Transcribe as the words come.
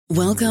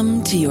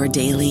Welcome to your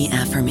daily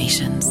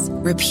affirmations.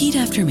 Repeat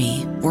after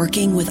me.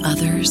 Working with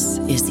others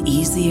is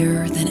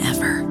easier than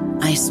ever.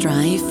 I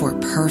strive for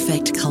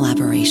perfect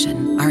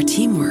collaboration. Our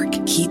teamwork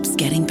keeps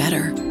getting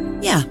better.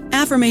 Yeah,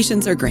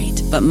 affirmations are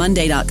great, but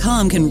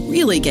Monday.com can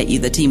really get you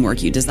the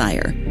teamwork you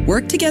desire.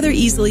 Work together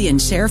easily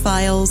and share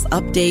files,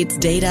 updates,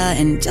 data,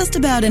 and just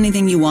about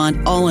anything you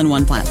want all in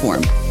one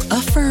platform.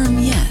 Affirm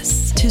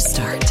yes to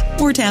start,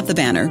 or tap the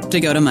banner to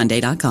go to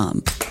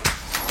Monday.com.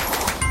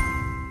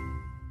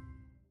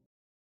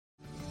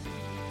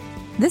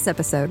 This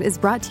episode is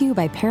brought to you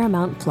by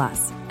Paramount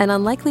Plus. An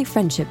unlikely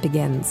friendship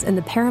begins in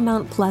the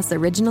Paramount Plus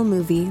original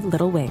movie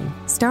Little Wing,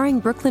 starring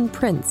Brooklyn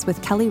Prince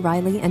with Kelly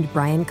Riley and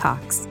Brian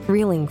Cox.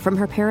 Reeling from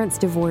her parents'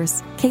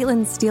 divorce,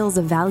 Caitlin steals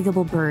a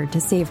valuable bird to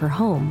save her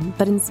home,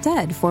 but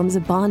instead forms a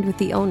bond with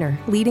the owner,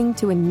 leading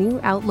to a new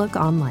outlook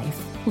on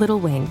life. Little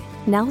Wing,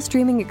 now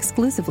streaming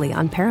exclusively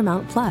on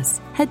Paramount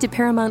Plus. Head to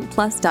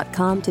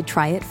ParamountPlus.com to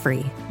try it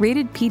free.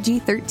 Rated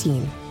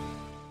PG-13.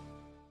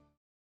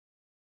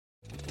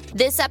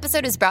 This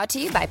episode is brought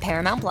to you by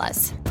Paramount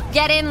Plus.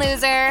 Get in,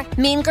 loser!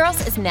 Mean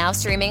Girls is now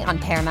streaming on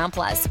Paramount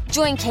Plus.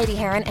 Join Katie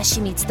Heron as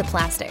she meets the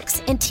plastics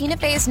in Tina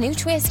Fey's new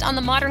twist on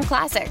the modern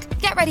classic.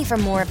 Get ready for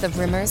more of the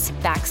rumors,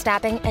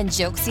 backstabbing, and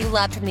jokes you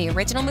loved from the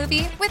original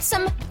movie with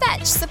some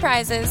fetch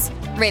surprises.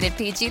 Rated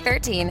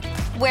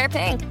PG-13. Wear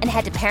pink and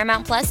head to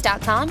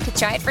ParamountPlus.com to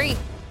try it free.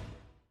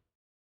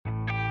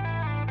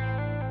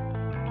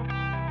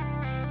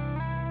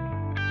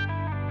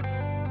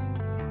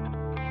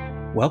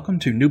 Welcome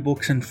to New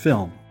Books in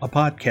Film, a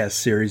podcast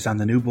series on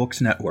the New Books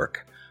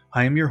Network.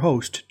 I am your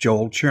host,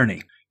 Joel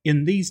Cherney.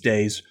 In these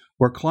days,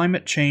 where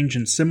climate change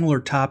and similar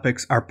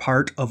topics are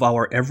part of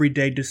our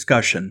everyday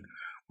discussion,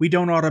 we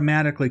don't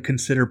automatically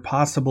consider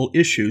possible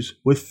issues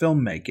with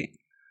filmmaking.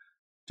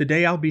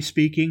 Today I'll be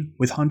speaking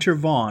with Hunter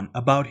Vaughn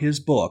about his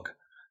book,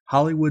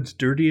 Hollywood's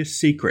Dirtiest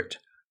Secret: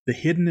 The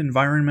Hidden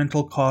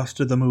Environmental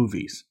Cost of the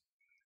Movies.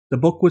 The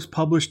book was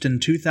published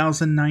in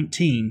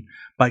 2019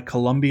 by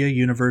Columbia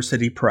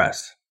University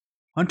Press.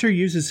 Hunter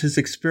uses his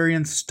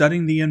experience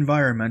studying the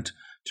environment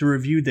to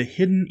review the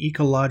hidden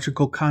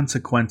ecological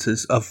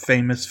consequences of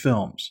famous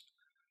films.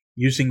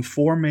 Using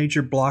 4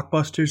 major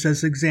blockbusters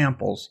as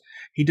examples,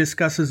 he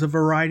discusses a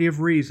variety of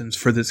reasons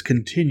for this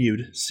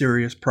continued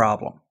serious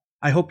problem.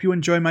 I hope you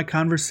enjoy my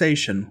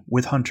conversation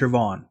with Hunter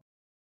Vaughn.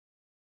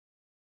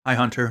 Hi,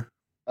 Hunter.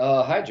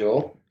 Hi,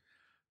 Joel.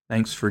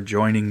 Thanks for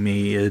joining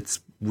me.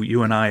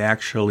 You and I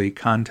actually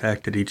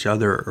contacted each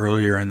other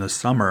earlier in the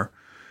summer,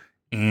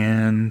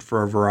 and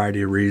for a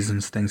variety of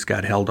reasons, things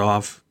got held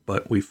off,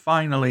 but we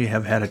finally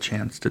have had a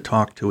chance to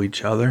talk to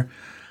each other.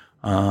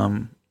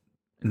 And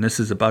this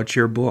is about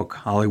your book,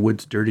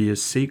 Hollywood's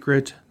Dirtiest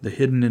Secret: The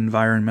Hidden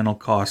Environmental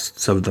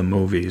Costs of the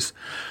Movies.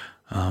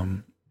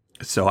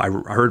 So I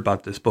heard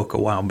about this book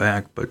a while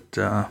back, but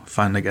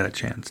finally got a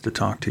chance to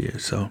talk to you,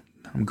 so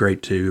I'm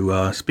great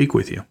to speak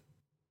with you.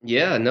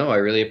 Yeah, no, I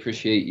really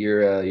appreciate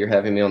your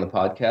having me on the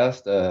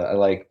podcast. I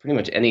like pretty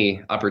much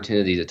any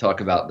opportunity to talk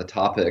about the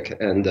topic,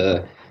 and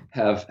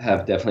have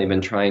definitely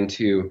been trying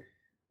to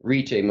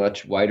reach a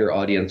much wider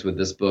audience with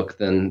this book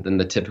than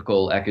the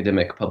typical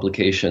academic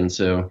publication.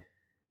 So,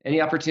 any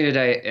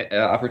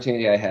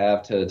opportunity I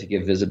have to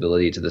give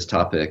visibility to this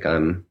topic,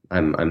 I'm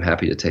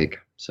happy to take.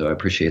 So I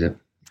appreciate it.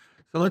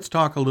 So let's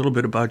talk a little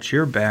bit about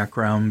your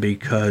background,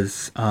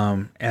 because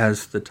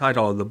as the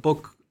title of the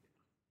book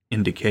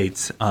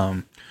indicates,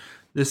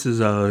 this is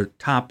a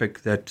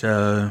topic that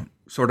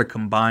sort of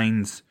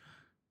combines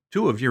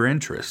 2 of your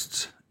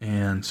interests,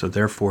 and so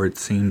therefore it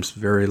seems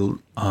very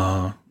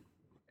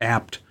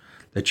apt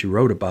that you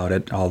wrote about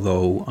it,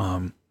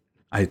 although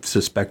I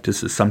suspect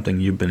this is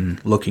something you've been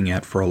looking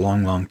at for a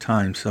long, long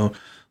time. So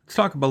let's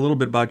talk a little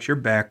bit about your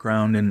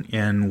background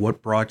and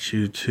what brought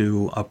you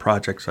to a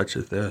project such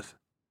as this.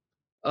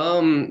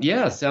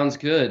 Yeah, sounds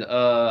good.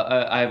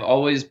 I've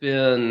always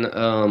been,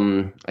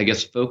 I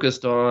guess,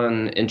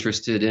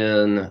 interested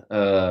in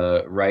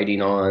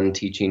writing on,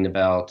 teaching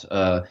about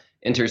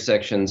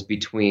intersections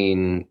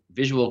between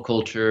visual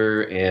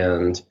culture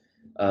and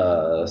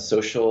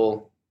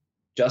social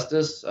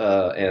justice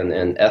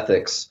and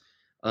ethics.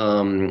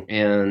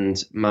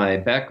 And my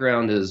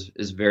background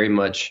is very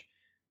much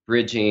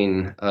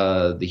bridging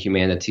the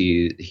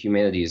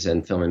humanities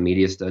and film and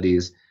media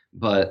studies,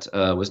 but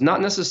was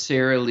not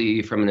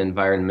necessarily from an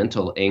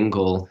environmental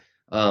angle.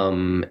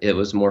 It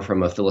was more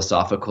from a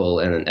philosophical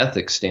and an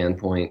ethics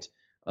standpoint.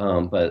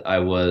 But I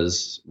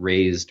was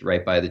raised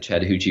right by the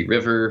Chattahoochee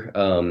River.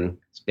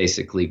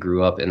 Basically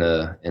grew up in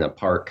a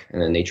park,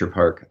 in a nature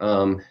park,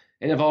 and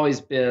have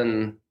always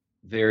been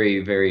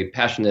very, very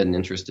passionate and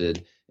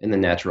interested in the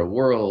natural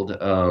world.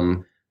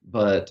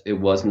 But it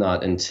was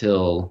not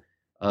until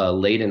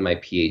late in my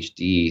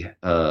PhD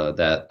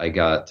that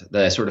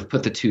I sort of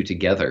put the 2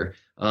 together.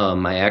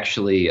 I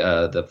actually,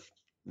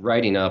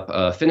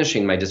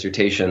 finishing my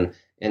dissertation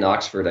in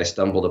Oxford, I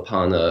stumbled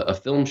upon a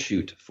film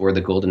shoot for the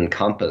Golden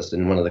Compass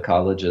in one of the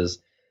colleges,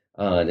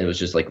 and it was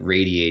just like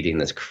radiating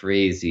this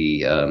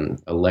crazy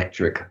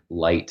electric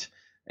light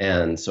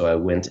And so I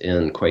went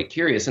in quite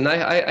curious. And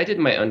I did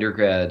my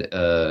undergrad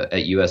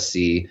at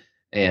USC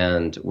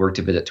and worked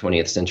a bit at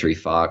 20th Century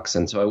Fox.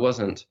 And so I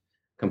wasn't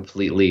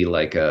completely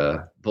like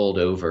bowled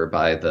over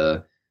by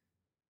the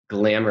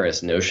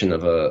glamorous notion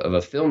of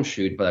a film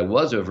shoot, but I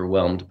was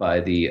overwhelmed by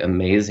the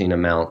amazing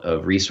amount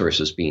of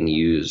resources being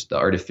used, the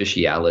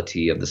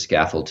artificiality of the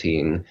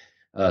scaffolding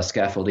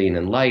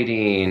and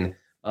lighting,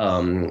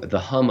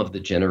 the hum of the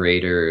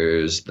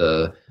generators,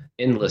 the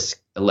endless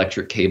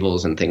electric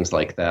cables and things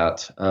like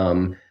that.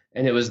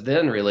 And it was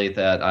then really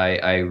that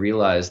I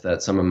realized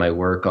that some of my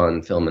work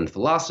on film and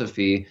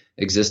philosophy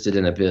existed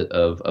in a bit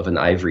of an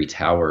ivory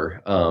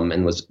tower,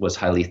 and was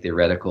highly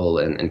theoretical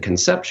and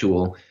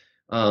conceptual,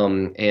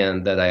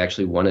 and that I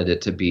actually wanted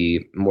it to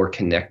be more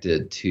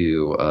connected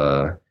to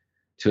a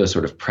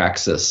sort of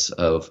praxis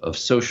of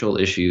social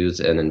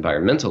issues and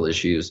environmental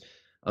issues.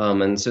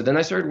 And so then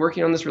I started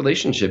working on this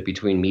relationship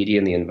between media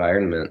and the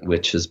environment,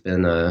 which has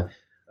been a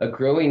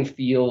growing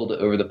field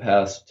over the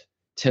past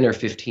 10 or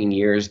 15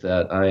 years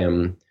that I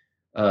am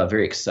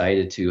very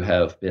excited to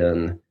have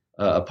been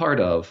a part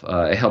of.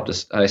 I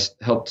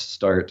helped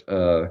start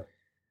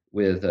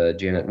with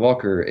Janet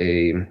Walker,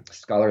 a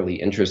scholarly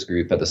interest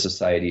group at the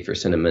Society for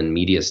Cinema and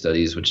Media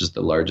Studies, which is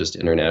the largest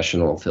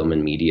international film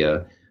and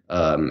media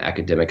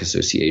academic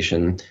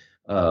association.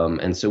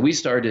 And so we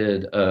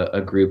started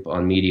a group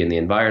on media and the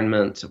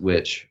environment,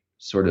 which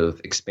sort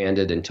of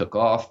expanded and took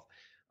off.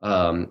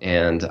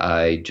 And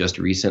I just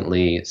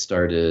recently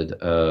started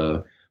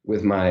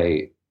with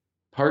my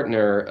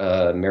partner,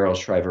 Meryl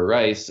Shriver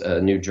Rice, a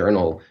new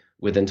journal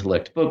with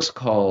Intellect Books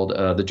called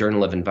the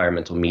Journal of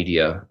Environmental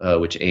Media,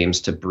 which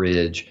aims to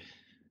bridge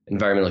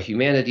environmental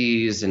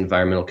humanities,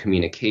 environmental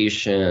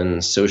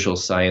communication, social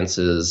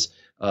sciences,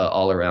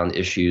 all around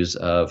issues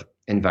of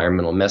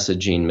environmental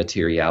messaging,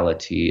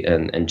 materiality,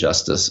 and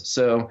justice.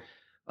 So,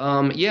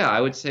 I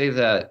would say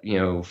that,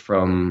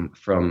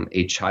 from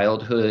a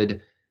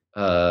childhood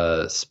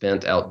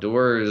spent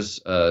outdoors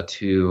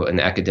to an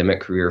academic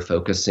career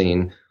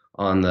focusing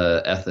on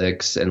the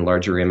ethics and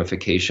larger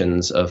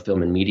ramifications of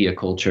film and media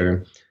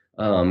culture,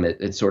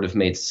 it sort of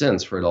made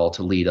sense for it all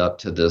to lead up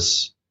to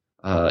this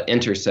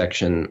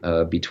intersection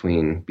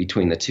between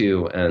the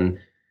two. And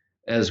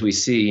as we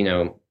see,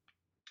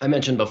 I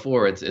mentioned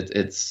before,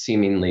 it's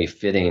seemingly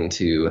fitting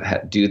to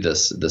do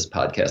this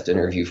podcast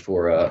interview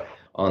for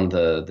on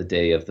the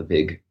day of the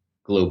big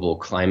global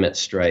climate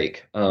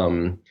strike.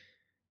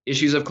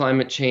 Issues of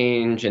climate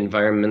change,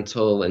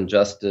 environmental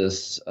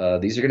injustice,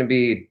 these are going to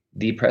be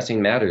the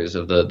pressing matters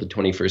of the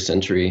 21st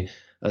century,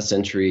 a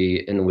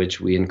century in which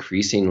we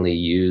increasingly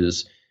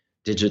use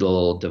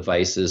digital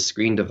devices,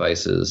 screen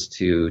devices,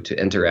 to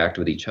interact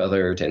with each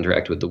other, to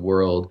interact with the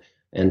world,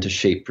 and to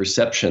shape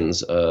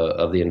perceptions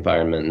of the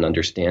environment and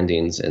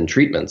understandings and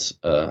treatments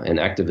and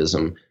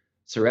activism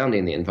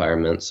surrounding the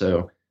environment.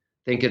 So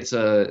I think it's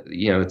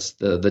it's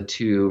the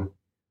two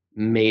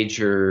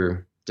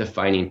major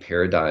defining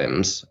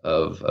paradigms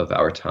of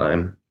our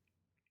time.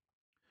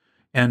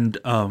 And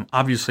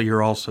obviously,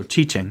 you're also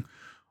teaching.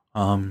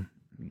 The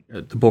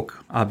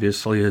book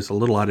obviously is a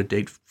little out of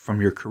date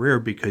from your career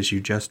because you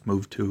just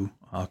moved to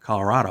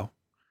Colorado.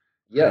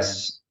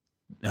 Yes.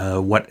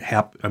 What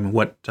happened? I mean,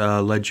 what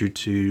led you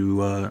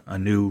to a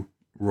new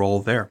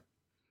role there?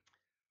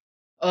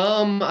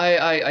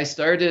 I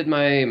started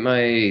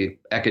my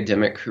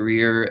academic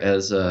career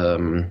as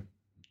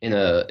in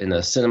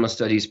a cinema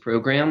studies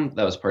program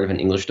that was part of an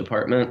English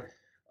department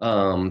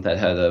that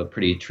had a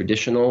pretty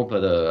traditional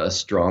but a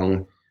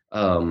strong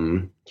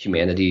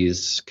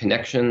humanities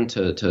connection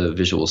to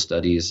visual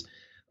studies.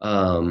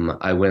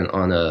 I went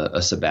on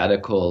a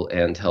sabbatical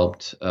and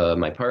helped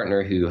my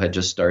partner, who had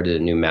just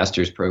started a new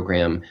master's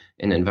program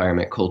in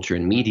environment, culture,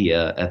 and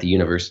media at the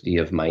University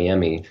of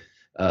Miami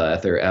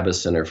at their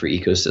Abbas Center for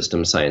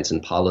Ecosystem Science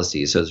and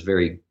Policy. So it's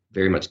very,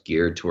 very much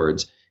geared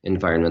towards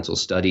environmental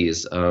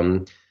studies.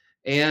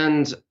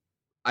 And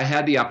I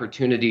had the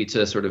opportunity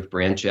to sort of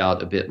branch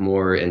out a bit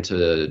more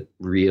into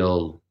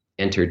real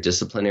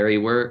interdisciplinary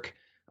work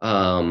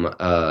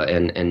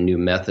and new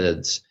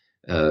methods,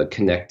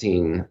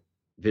 connecting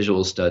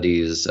visual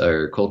studies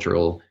or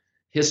cultural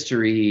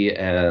history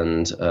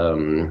and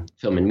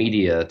film and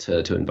media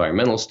to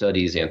environmental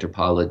studies,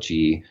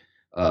 anthropology,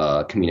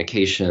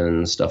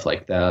 communication, stuff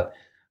like that.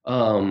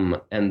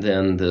 And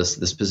then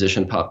this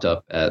position popped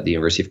up at the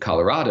University of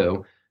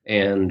Colorado,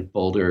 and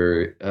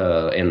Boulder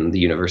and the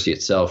university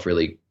itself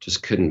really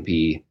just couldn't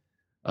be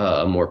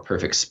a more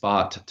perfect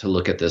spot to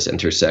look at this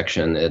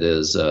intersection. It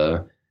is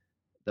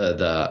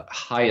the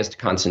highest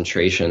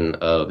concentration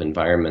of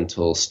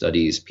environmental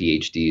studies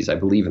PhDs, I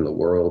believe, in the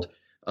world.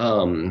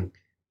 And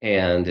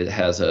it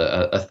has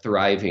a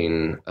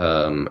thriving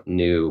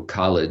new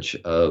college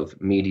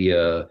of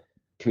media,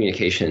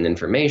 communication, and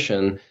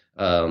information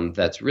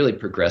that's really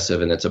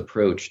progressive in its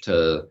approach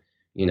to,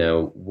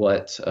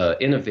 what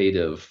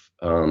innovative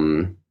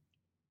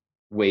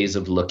ways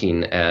of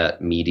looking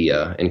at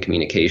media and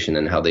communication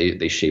and how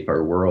they shape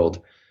our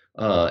world.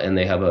 And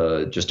they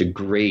have just a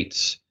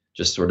great,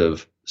 just sort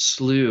of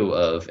slew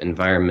of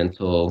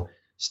environmental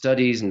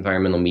studies,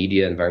 environmental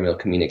media, environmental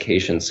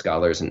communication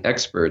scholars and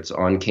experts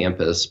on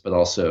campus, but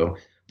also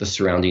the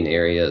surrounding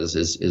areas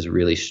is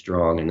really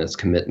strong in its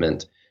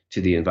commitment to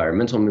the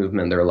environmental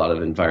movement. There are a lot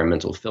of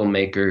environmental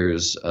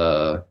filmmakers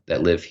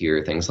that live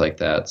here, things like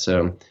that.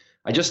 So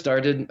I just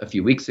started a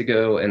few weeks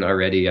ago, and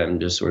already I'm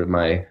just sort of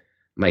my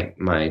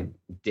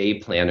day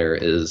planner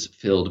is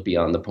filled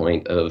beyond the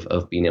point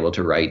of being able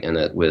to write in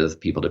it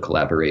with people to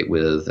collaborate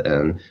with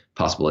and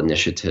possible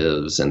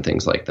initiatives and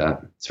things like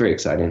that. It's very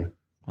exciting.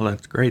 Well,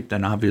 that's great.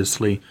 Then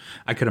obviously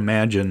I could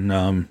imagine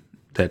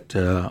that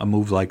a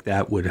move like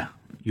that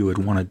you would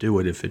want to do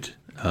it if it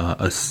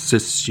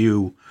assists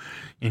you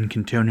in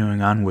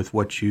continuing on with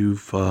what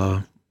you've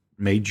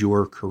made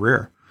your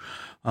career.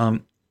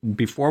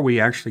 Before we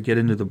actually get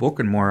into the book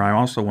and more, I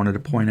also wanted to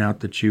point out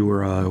that you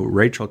were a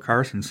Rachel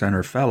Carson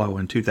Center Fellow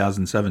in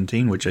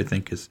 2017, which I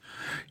think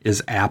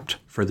is apt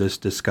for this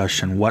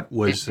discussion. What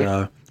was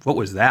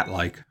that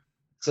like?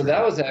 So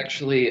that was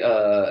actually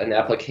an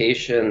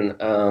application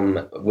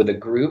with a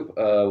group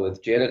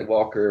with Janet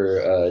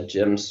Walker,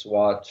 Jim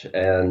Swatch,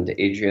 and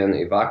Adrian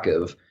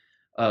Ivakov,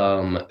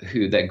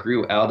 that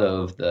grew out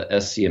of the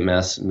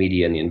SCMS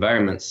Media and the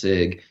Environment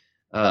SIG,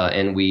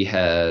 and we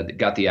had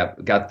got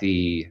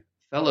the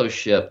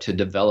fellowship to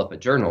develop a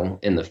journal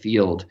in the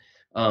field,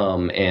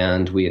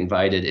 and we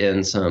invited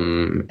in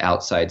some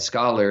outside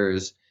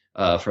scholars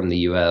from the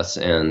U.S.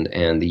 and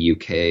the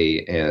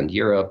U.K. and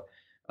Europe.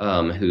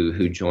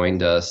 Who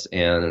joined us,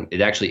 and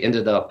it actually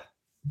ended up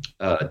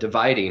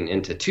dividing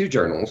into two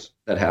journals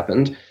that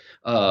happened.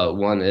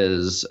 One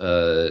is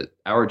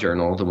our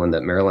journal, the one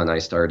that Meryl and I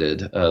started,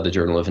 the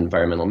Journal of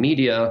Environmental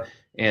Media,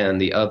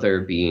 and the other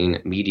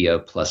being Media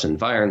Plus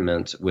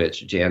Environment,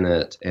 which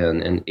Janet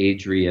and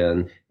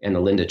Adrian and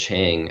Alinda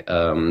Chang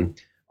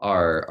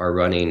are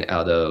running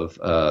out of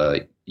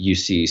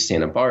UC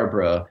Santa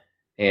Barbara.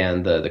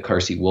 And the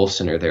Carsey Wolf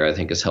Center there, I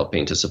think, is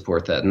helping to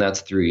support that. And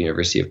that's through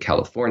University of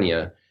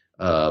California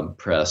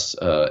Press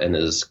and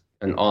is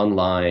an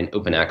online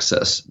open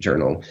access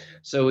journal.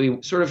 So we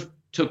sort of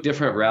took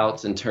different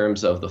routes in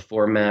terms of the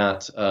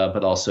format,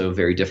 but also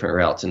very different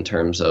routes in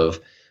terms of,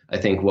 I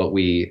think, what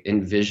we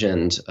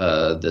envisioned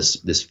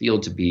this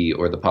field to be,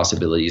 or the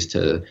possibilities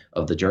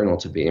of the journal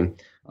to be.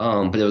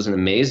 But it was an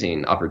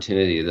amazing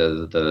opportunity.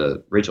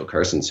 The Rachel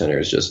Carson Center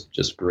is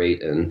just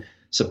great in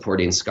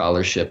supporting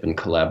scholarship and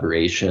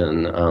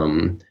collaboration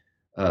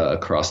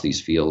across these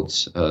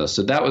fields.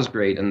 So that was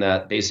great, and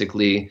that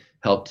basically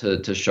helped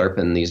to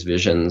sharpen these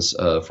visions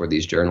for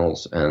these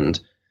journals,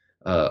 and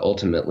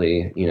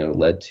ultimately,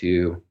 led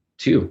to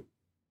two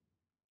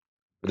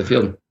for the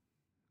field.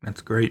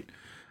 That's great.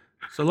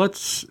 So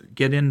let's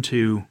get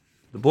into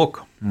the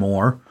book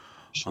more.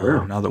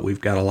 Sure. Now that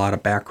we've got a lot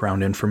of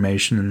background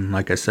information, and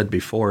like I said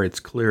before, it's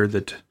clear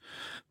that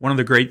one of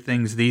the great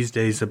things these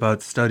days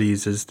about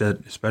studies is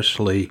that,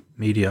 especially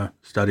media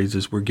studies,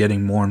 is we're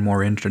getting more and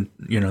more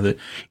the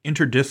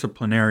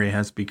interdisciplinary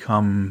has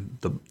become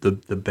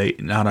the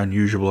not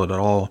unusual at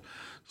all.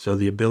 So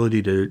the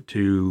ability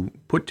to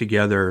put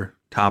together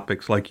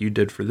topics like you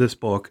did for this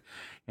book,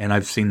 and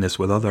I've seen this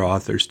with other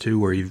authors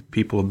too, where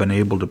people have been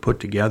able to put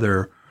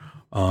together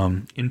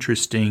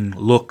interesting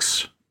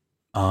looks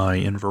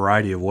in a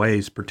variety of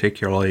ways,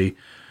 particularly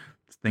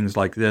things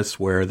like this,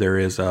 where there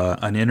is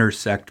an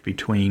intersect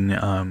between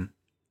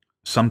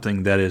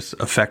something that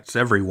affects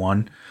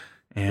everyone,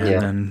 and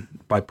then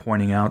by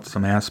pointing out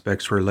some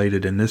aspects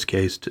related, in this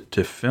case,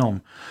 to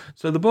film.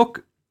 So the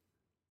book,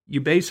 you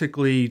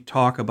basically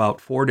talk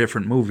about 4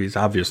 different movies.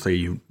 Obviously,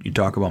 you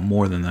talk about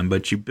more than them,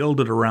 but you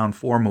build it around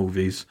 4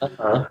 movies.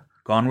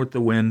 Gone with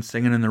the Wind,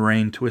 Singing in the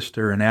Rain,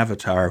 Twister, and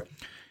Avatar.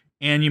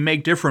 And you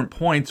make different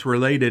points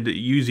related,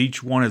 use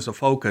each one as a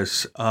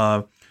focus.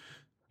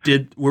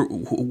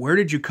 Where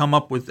did you come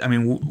up with? I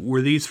mean,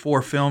 were these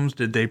 4 films?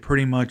 Did they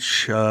pretty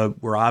much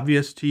were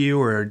obvious to you,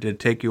 or did it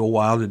take you a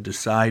while to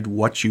decide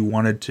what you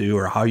wanted to,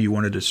 or how you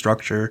wanted to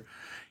structure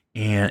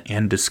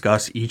and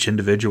discuss each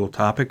individual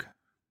topic?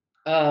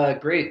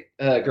 Great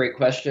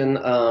question.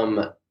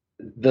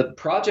 The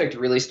project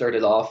really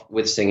started off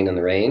with Singing in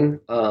the Rain.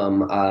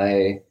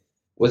 I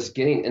was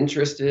getting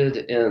interested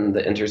in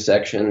the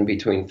intersection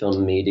between film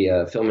and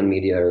media,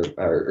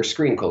 or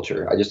screen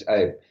culture.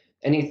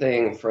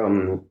 Anything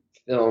from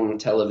film,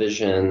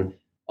 television,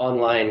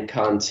 online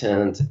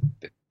content,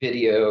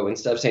 video,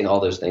 instead of saying all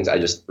those things, I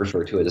just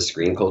refer to it as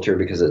screen culture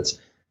because it's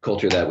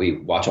culture that we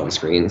watch on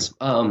screens.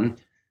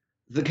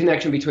 The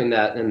connection between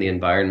that and the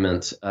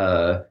environment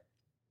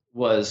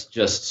was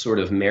just sort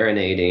of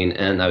marinating.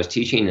 And I was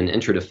teaching an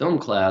intro to film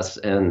class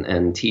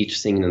and teach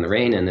Singing in the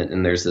Rain in it.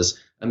 And there's this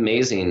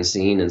amazing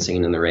scene in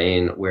Singing in the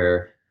Rain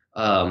where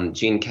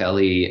Gene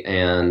Kelly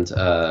and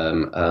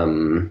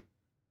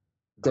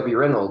Debbie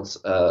Reynolds,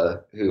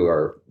 who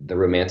are the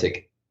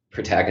romantic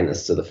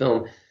protagonists of the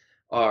film,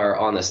 are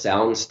on a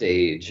sound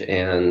stage,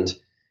 and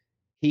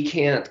he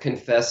can't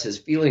confess his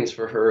feelings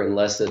for her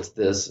unless it's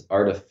this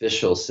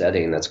artificial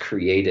setting that's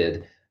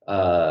created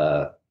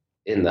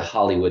in the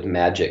Hollywood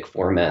magic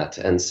format.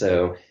 And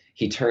so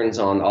he turns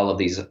on all of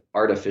these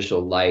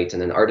artificial light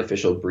and an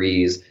artificial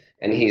breeze,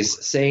 and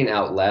he's saying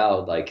out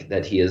loud like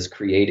that he is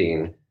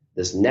creating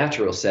this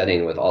natural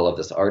setting with all of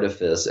this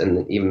artifice,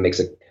 and even makes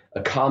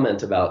a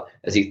comment about,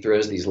 as he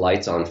throws these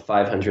lights on,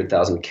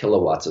 500,000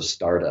 kilowatts of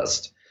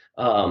stardust.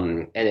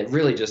 And it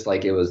really just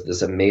like, it was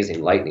this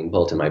amazing lightning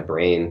bolt in my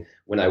brain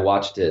when I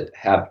watched it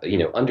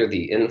under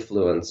the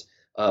influence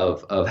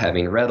of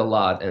having read a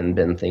lot and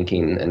been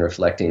thinking and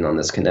reflecting on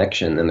this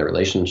connection and the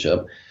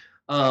relationship.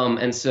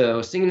 And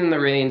so Singing in the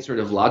Rain sort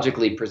of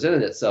logically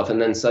presented itself.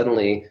 And then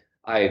suddenly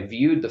I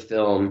viewed the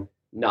film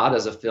not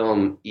as a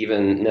film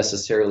even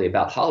necessarily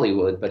about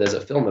Hollywood, but as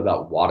a film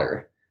about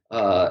water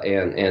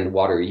and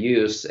water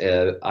use,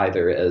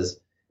 either as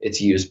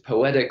it's used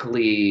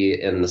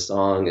poetically in the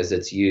song, as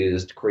it's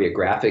used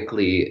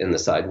choreographically in the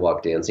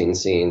sidewalk dancing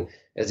scene,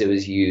 as it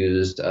was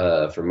used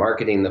for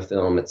marketing the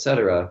film,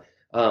 etc.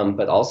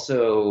 But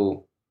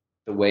also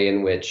the way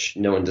in which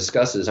no one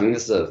discusses. I mean,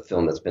 this is a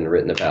film that's been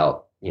written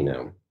about,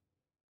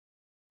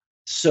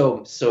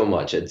 so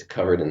much. It's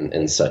covered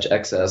in such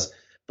excess,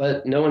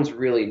 but no one's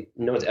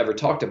ever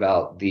talked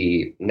about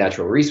the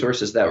natural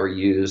resources that were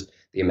used,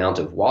 the amount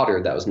of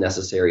water that was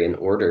necessary in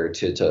order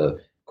to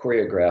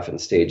choreograph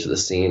and stage the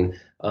scene.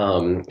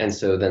 And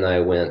so then I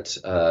went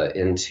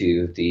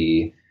into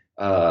the,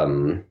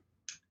 I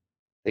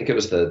think it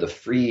was the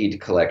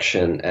Freed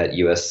collection at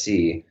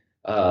USC,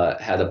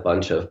 had a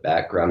bunch of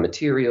background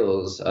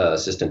materials,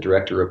 assistant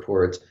director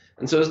reports.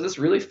 And so it was this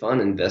really fun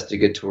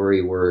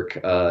investigatory work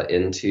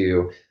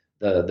into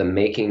the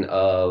making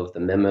of,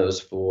 the memos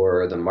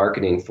for, the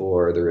marketing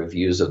for, the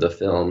reviews of the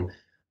film,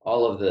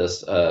 all of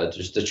this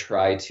just to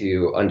try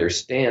to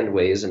understand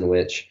ways in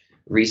which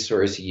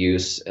resource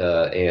use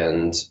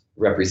and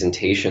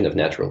representation of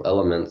natural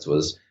elements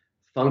was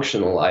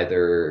functional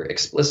either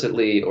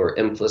explicitly or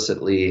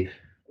implicitly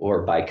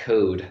or by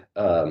code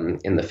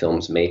in the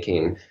film's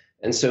making.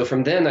 And so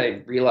from then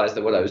I realized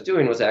that what I was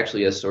doing was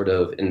actually a sort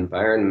of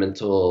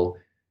environmental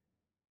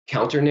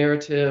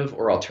counter-narrative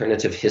or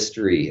alternative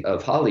history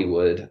of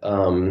Hollywood.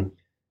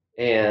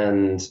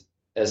 And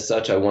as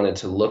such, I wanted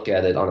to look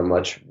at it on a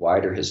much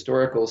wider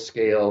historical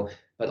scale,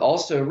 but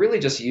also really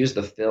just use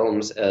the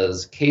films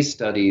as case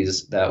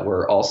studies that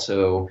were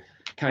also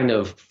kind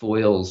of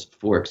foils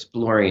for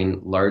exploring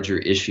larger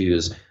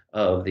issues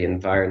of the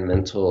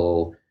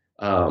environmental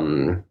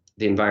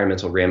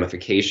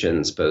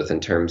ramifications, both in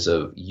terms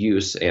of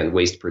use and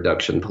waste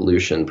production,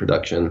 pollution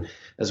production,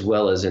 as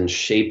well as in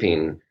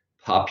shaping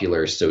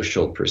popular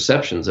social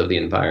perceptions of the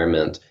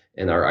environment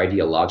and our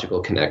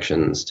ideological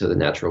connections to the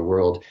natural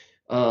world.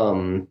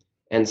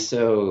 And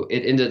so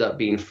it ended up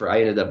being,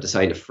 I ended up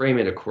deciding to frame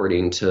it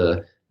according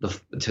to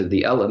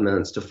the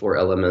elements, to 4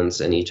 elements,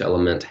 and each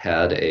element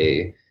had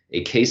a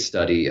case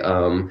study.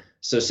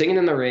 So Singing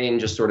in the Rain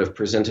just sort of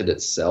presented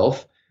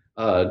itself.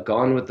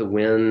 Gone with the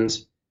Wind,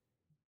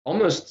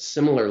 almost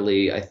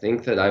similarly, I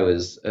think that I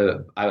was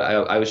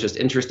just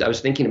interested. I was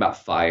thinking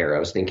about fire. I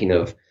was thinking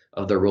of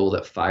the role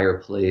that fire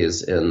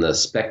plays in the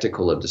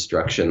spectacle of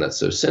destruction that's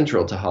so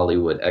central to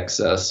Hollywood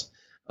excess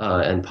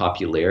and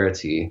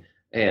popularity.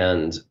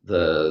 And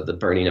the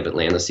burning of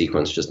Atlanta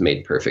sequence just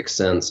made perfect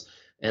sense.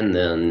 And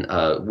then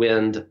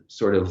Wind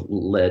sort of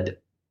led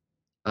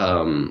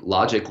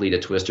logically to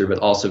Twister, but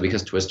also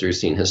because Twister is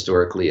seen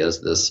historically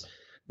as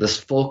this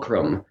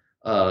fulcrum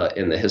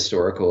in the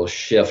historical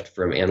shift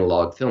from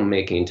analog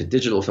filmmaking to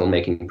digital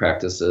filmmaking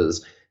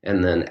practices.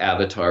 And then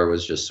Avatar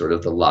was just sort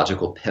of the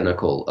logical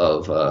pinnacle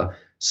of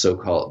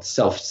so-called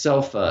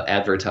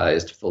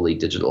self-advertised fully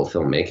digital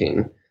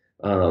filmmaking.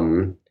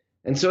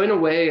 And so in a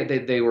way,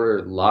 they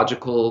were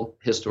logical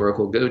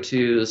historical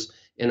go-tos.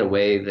 In a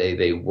way,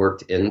 they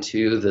worked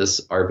into this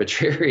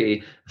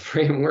arbitrary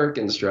framework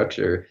and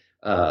structure,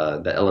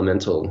 the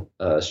elemental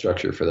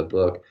structure for the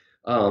book.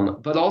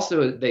 But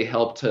also they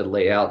helped to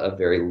lay out a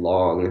very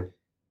long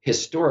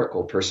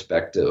historical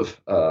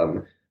perspective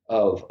of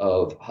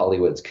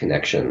Hollywood's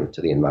connection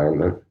to the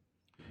environment.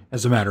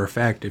 As a matter of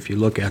fact, if you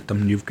look at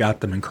them, you've got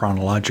them in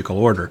chronological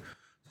order.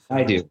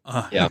 I do.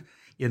 Yeah.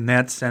 In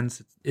that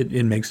sense,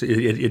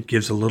 it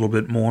gives a little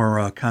bit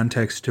more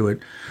context to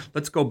it.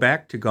 Let's go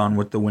back to Gone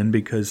with the Wind,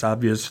 because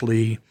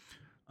obviously,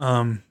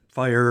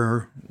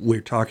 fire.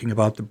 We're talking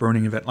about the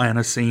burning of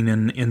Atlanta scene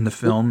in the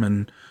film,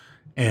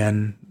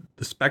 and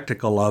the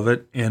spectacle of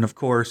it, and of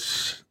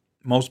course,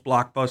 most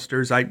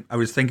blockbusters. I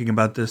was thinking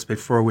about this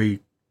before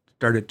we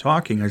started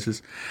talking.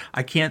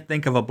 I can't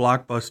think of a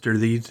blockbuster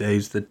these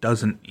days that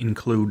doesn't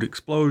include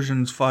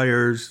explosions,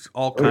 fires,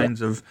 all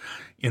kinds of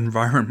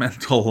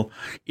environmental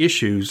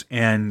issues,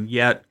 and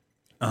yet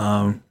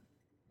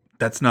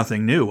that's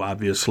nothing new,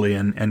 obviously,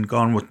 and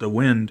Gone with the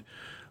Wind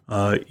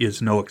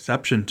is no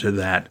exception to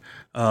that.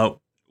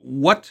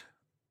 What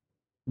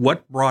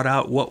brought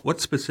out,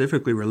 what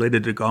specifically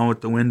related to Gone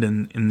with the Wind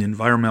and the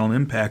environmental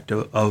impact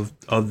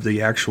of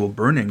the actual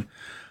burning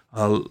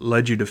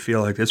led you to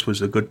feel like this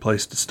was a good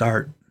place to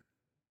start?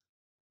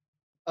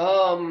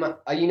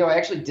 I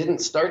actually didn't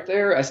start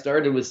there. I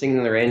started with Singing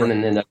in the Rain and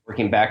then ended up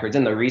working backwards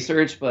in the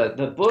research. But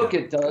the book,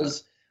 it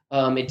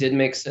did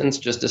make sense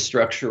just as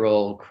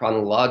structural,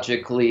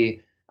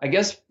 chronologically. I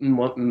guess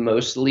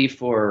mostly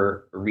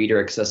for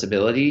reader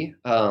accessibility,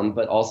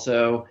 but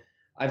also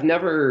I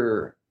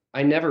never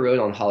wrote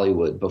on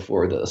Hollywood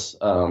before this,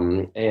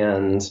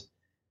 and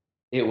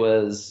it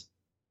was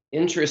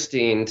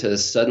interesting to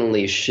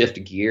suddenly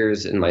shift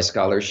gears in my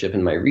scholarship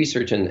and my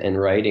research and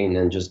writing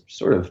and just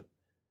sort of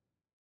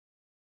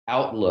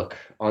outlook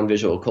on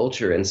visual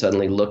culture and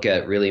suddenly look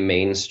at really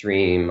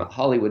mainstream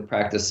Hollywood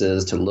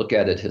practices, to look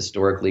at it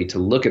historically, to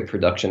look at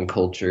production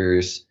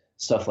cultures,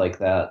 stuff like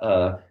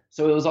that.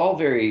 So it was all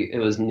it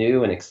was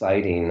new and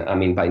exciting. I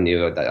mean, by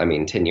new, I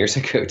mean 10 years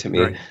ago to me,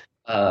 Right.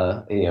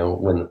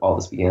 When all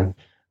this began.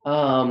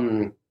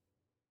 Gone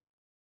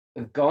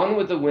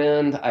with the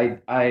Wind,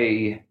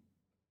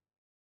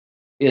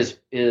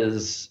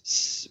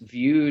 is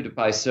viewed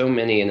by so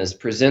many and is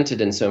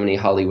presented in so many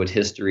Hollywood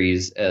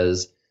histories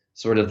as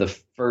sort of the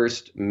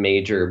first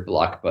major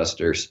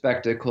blockbuster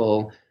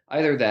spectacle,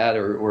 either that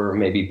or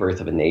maybe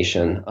Birth of a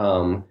Nation.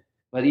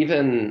 But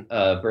even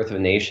Birth of a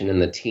Nation in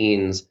the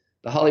teens,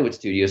 the Hollywood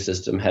studio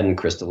system hadn't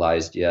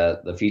crystallized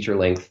yet. The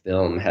feature-length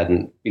film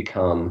hadn't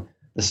become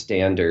the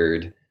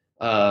standard.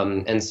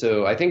 And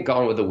so I think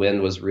Gone with the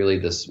Wind was really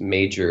this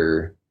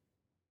major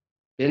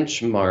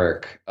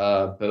benchmark,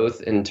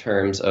 both in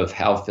terms of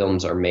how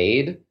films are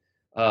made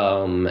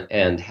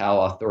and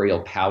how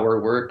authorial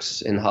power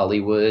works in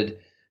Hollywood,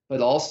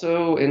 but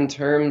also in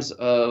terms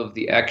of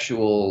the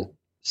actual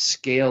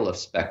scale of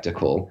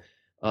spectacle.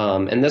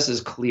 And this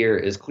is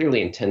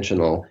clearly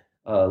intentional,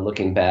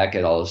 looking back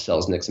at all of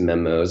Selznick's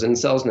memos. And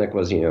Selznick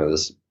was,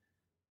 this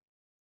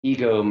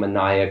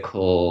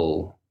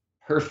egomaniacal,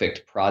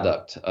 perfect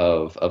product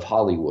of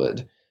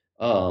Hollywood.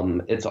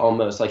 It's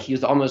almost like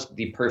he's almost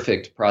the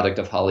perfect product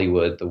of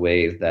Hollywood, the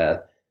way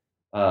that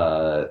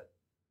Donald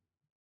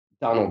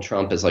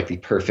Trump is like the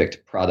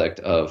perfect product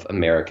of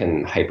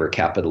American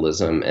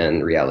hypercapitalism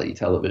and reality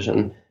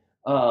television.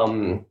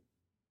 And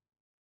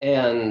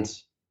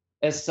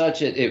as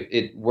such,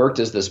 it worked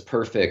as this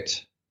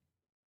perfect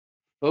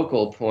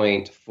focal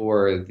point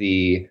for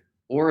the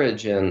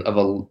origin of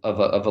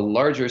a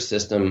larger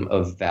system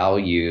of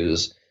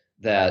values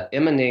that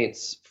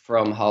emanates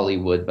from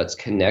Hollywood, but's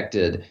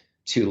connected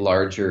to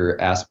larger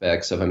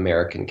aspects of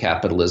American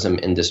capitalism,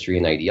 industry,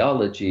 and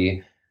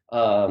ideology,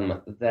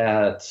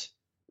 that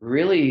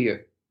really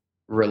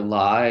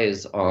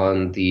relies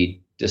on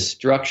the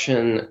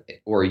destruction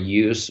or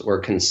use or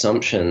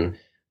consumption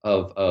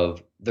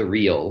of the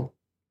real,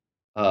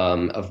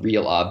 of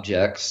real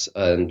objects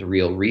and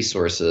real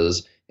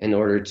resources in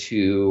order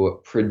to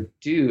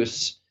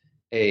produce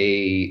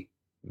a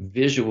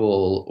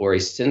visual or a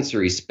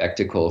sensory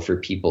spectacle for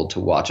people to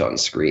watch on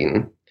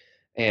screen.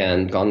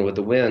 And Gone with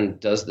the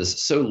Wind does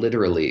this so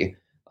literally,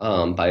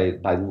 by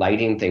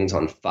lighting things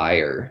on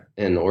fire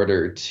in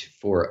order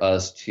for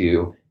us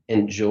to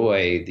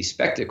enjoy the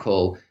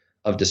spectacle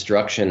of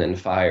destruction and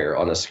fire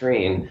on a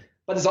screen.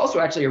 But it's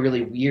also actually a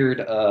really weird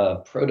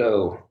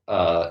proto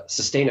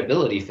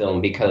sustainability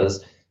film,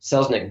 because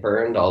Selznick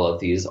burned all of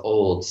these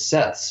old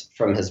sets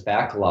from his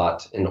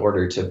backlot in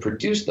order to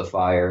produce the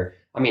fire.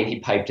 I mean, he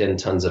piped in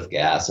tons of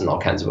gas and all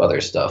kinds of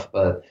other stuff,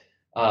 but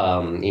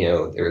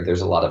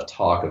there's a lot of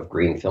talk of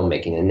green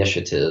filmmaking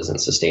initiatives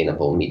and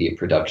sustainable media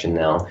production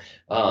now.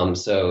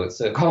 So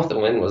Gone with the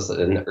Wind was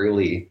an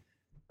early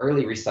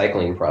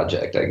recycling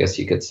project, I guess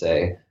you could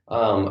say.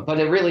 But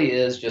it really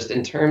is just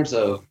in terms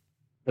of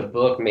the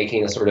book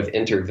making a sort of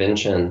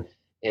intervention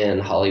in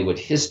Hollywood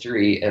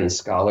history and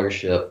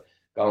scholarship.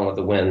 Gone with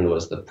the Wind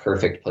was the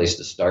perfect place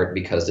to start,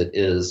 because it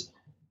is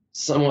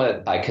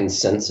somewhat by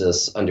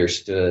consensus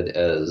understood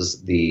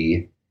as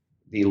the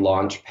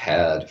launch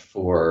pad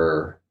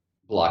for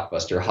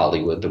blockbuster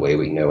Hollywood the way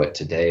we know it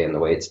today, and the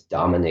way it's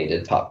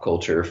dominated pop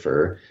culture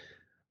for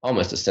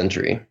almost a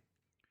century.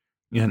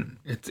 Yeah,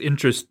 it's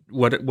interesting.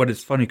 What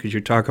is funny, because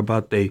you talk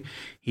about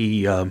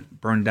he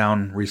burned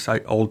down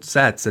old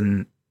sets,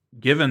 and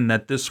given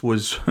that this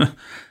was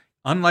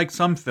unlike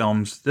some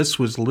films, this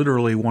was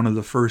literally one of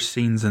the first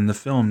scenes in the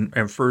film.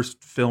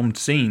 First filmed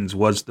scenes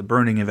was the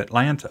burning of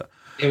Atlanta.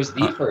 It was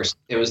the first.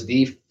 It was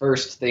the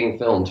first thing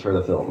filmed for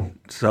the film.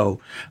 So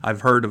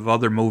I've heard of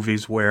other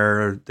movies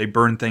where they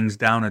burn things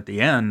down at the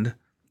end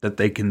that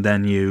they can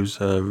then use.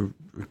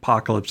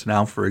 Apocalypse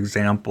Now, for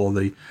example,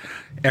 the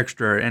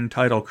extra end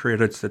title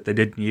credits that they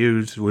didn't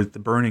use with the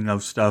burning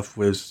of stuff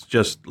was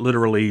just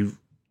literally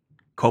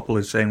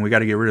Coppola saying, we got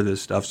to get rid of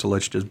this stuff, so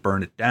let's just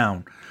burn it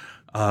down.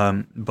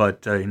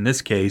 But in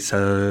this case,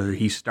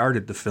 he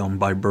started the film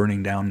by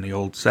burning down the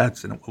old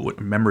sets, and if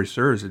memory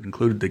serves, it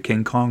included the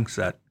King Kong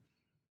set.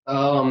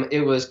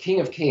 It was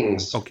King of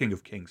Kings. Oh, King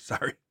of Kings,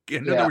 sorry.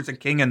 There was a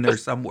king in there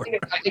somewhere.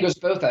 I think it was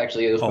both,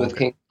 actually. It was both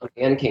King Kong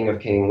and King of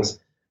Kings.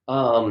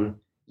 So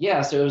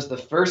it was the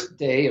first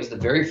day. It was the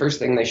very first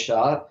thing they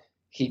shot.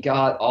 He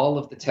got all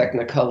of the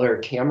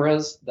Technicolor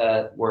cameras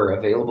that were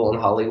available in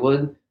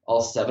Hollywood,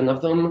 all 7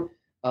 of them,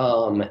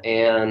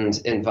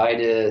 and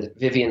invited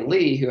Vivien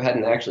Leigh, who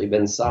hadn't actually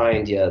been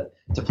signed yet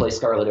to play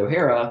Scarlett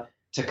O'Hara,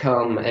 to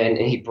come, and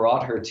he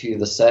brought her to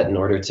the set in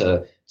order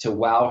to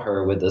wow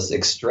her with this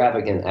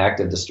extravagant act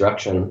of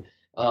destruction,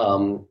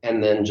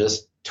 and then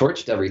just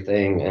torched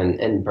everything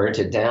and burnt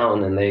it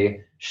down, and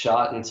they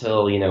shot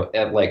until,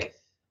 like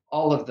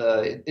all of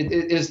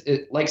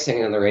like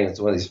Singing in the Rain. It's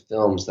one of these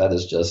films that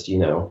is just,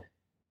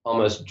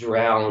 almost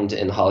drowned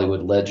in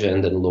Hollywood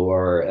legend and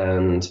lore.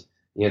 And,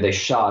 they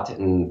shot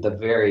in the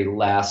very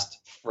last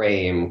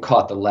frame,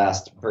 caught the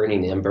last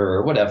burning ember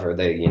or whatever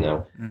they,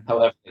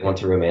 however they want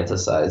to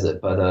romanticize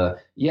it. But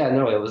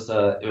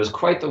it was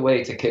quite the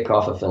way to kick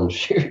off a film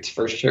shoot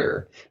for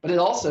sure. But it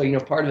also,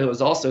 part of it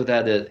was also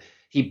that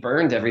he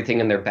burned everything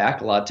in their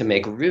backlot to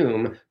make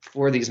room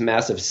for these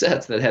massive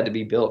sets that had to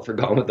be built for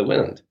Gone with the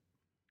Wind.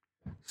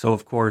 So,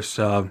 of course,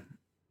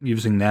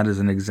 using that as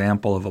an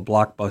example of a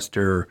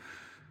blockbuster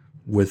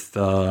with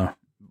a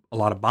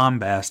lot of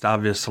bombast,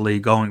 obviously,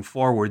 going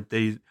forward,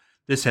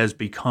 this has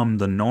become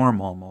the norm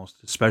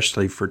almost,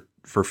 especially for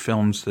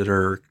films that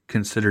are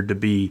considered to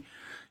be,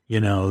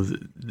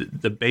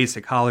 the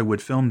basic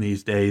Hollywood film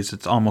these days.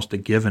 It's almost a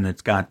given.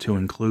 It's got to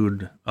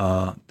include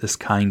this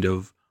kind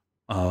of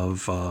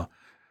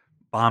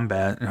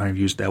bombast. I've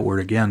used that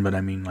word again, but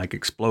I mean like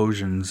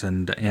explosions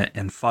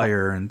and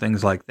fire and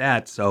things like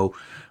that. So,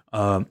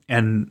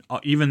 and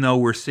even though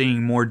we're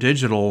seeing more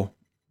digital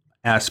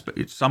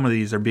aspects, some of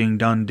these are being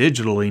done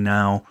digitally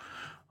now.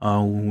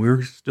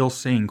 We're still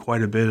seeing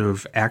quite a bit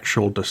of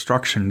actual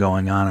destruction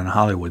going on in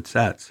Hollywood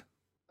sets.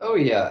 Oh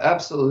yeah,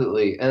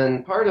 absolutely.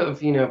 And part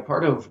of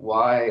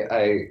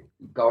why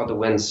Gone with the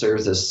Wind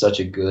serves as such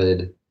a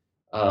good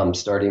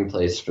starting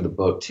place for the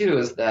book too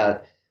is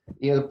that,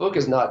 the book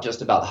is not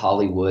just about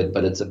Hollywood,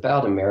 but it's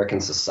about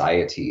American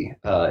society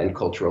and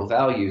cultural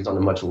values on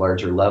a much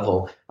larger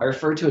level. I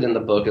refer to it in the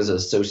book as a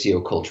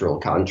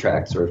socio-cultural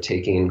contract, sort of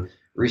taking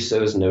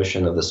Rousseau's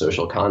notion of the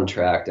social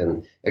contract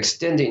and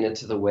extending it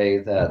to the way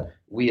that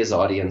we as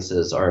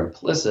audiences are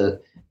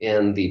implicit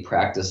in the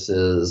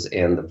practices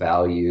and the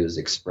values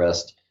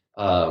expressed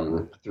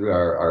through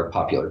our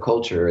popular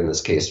culture, in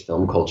this case,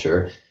 film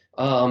culture.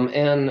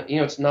 And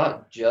it's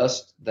not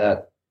just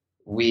that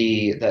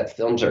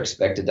films are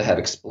expected to have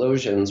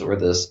explosions or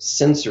this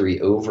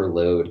sensory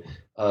overload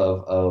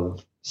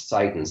of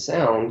sight and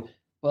sound,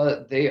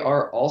 but they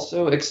are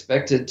also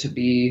expected to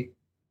be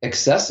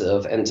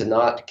excessive and to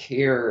not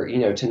care,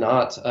 to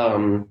not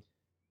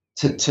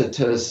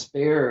to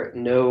spare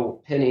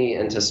no penny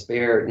and to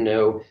spare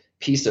no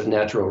piece of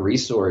natural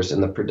resource in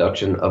the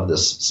production of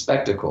this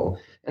spectacle.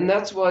 And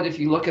that's what, if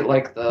you look at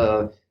like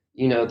the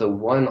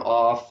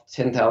one-off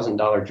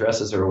 $10,000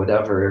 dresses or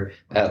whatever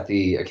at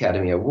the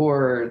Academy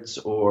Awards,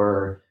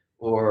 or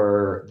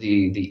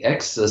the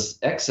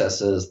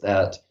excesses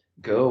that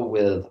go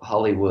with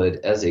Hollywood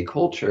as a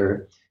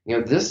culture,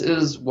 this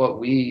is what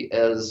we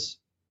as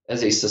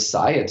a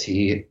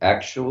society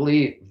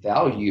actually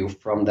value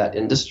from that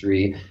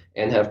industry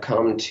and have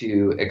come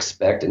to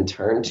expect and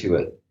turn to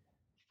it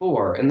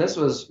for. And this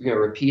was,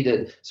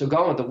 repeated. So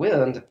Gone with the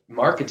Wind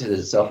marketed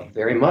itself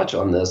very much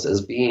on this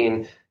as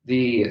being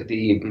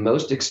the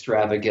most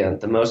extravagant,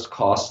 the most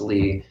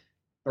costly,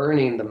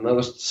 burning the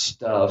most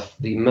stuff,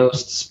 the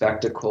most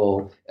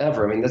spectacle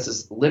ever. I mean, this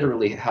is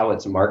literally how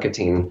its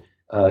marketing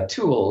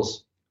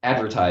tools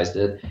advertised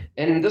it.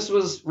 And this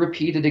was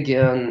repeated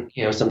again,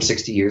 some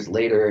 60 years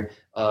later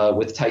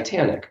with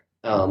Titanic.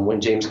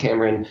 When James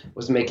Cameron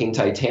was making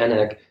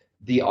Titanic,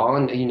 the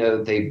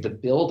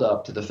build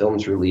up to the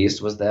film's release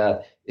was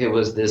that it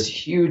was this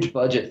huge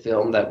budget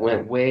film that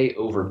went way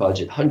over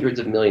budget, hundreds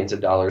of millions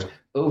of dollars,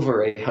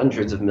 over a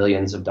hundreds of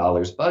millions of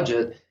dollars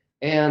budget.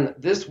 And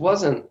this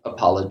wasn't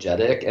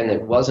apologetic, and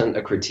it wasn't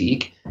a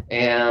critique.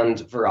 And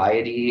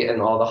Variety and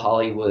all the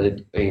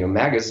Hollywood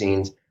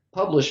magazines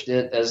published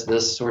it as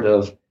this sort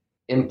of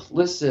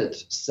implicit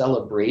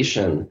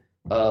celebration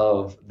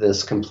of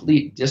this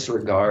complete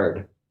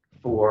disregard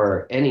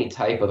for any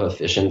type of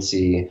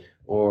efficiency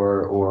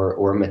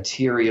or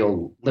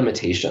material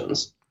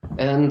limitations.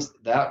 And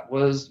that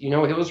was,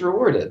 it was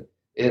rewarded.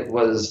 It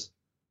was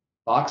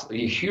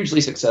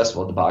hugely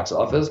successful at the box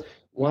office,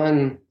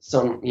 won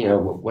some,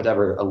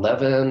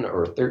 11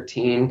 or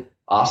 13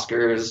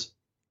 Oscars.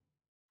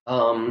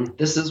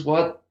 This is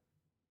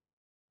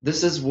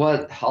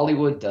what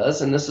Hollywood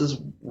does, and this is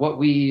what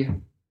we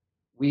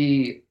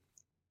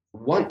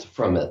want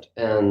from it,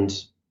 and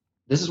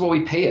this is what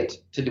we pay it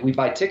to do. We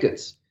buy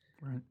tickets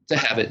to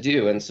have it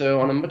do. And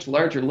so on a much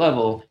larger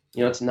level,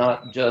 it's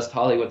not just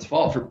Hollywood's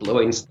fault for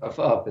blowing stuff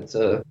up. It's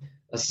a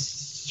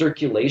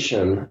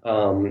circulation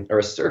or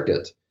a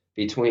circuit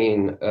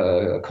between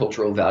a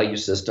cultural value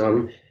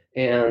system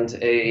and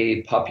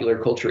a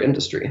popular culture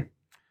industry.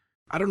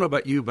 I don't know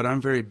about you, but I'm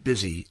very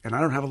busy and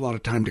I don't have a lot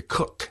of time to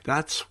cook.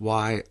 That's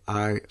why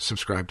I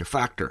subscribe to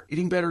Factor.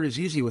 Eating better is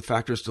easy with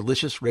Factor's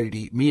delicious,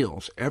 ready-to-eat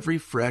meals. Every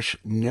fresh,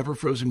 never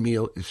frozen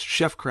meal is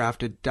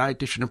chef-crafted,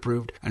 dietitian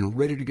approved, and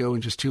ready to go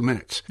in just 2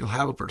 minutes. You'll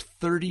have over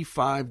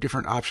 35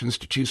 different options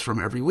to choose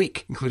from every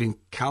week, including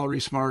Calorie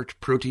Smart,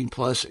 Protein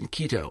Plus, and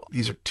Keto.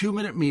 These are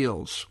 2-minute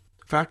meals.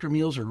 Factor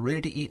meals are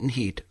ready to eat and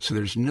heat, so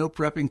there's no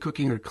prepping,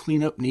 cooking, or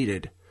cleanup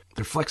needed.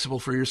 They're flexible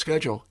for your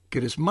schedule,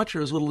 Get as much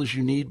or as little as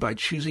you need by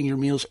choosing your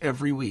meals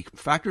every week.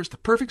 Factor is the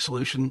perfect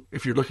solution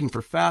if you're looking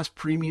for fast,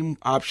 premium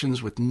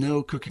options with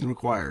no cooking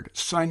required.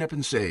 Sign up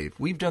and save.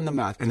 We've done the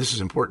math, and this is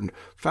important.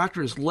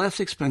 Factor is less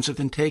expensive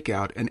than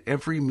takeout, and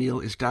every meal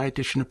is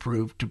dietitian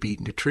approved to be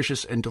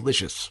nutritious and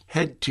delicious.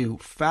 Head to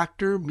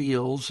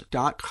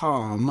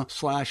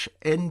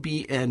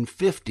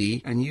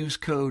factormeals.com/NBN50 and use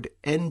code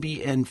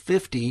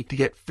NBN50 to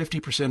get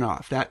 50%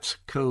 off. That's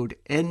code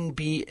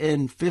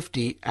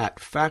NBN50 at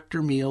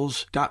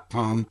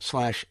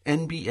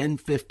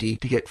factormeals.com/NBN50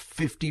 to get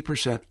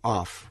 50%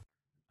 off.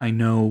 I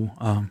know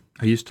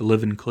I used to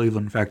live in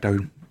Cleveland. In fact, I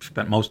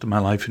spent most of my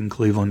life in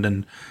Cleveland,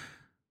 and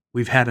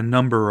we've had a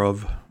number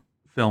of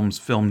films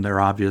filmed there,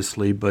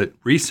 obviously, but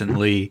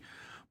recently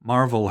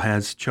Marvel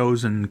has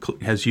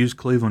used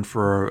Cleveland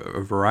for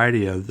a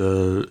variety of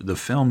the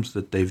films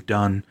that they've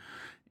done,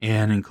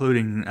 and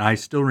including, I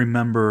still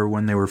remember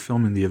when they were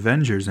filming the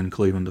Avengers in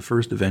Cleveland, the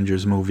first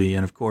Avengers movie,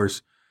 and of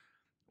course,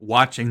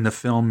 watching the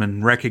film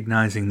and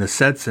recognizing the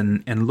sets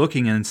and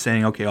looking and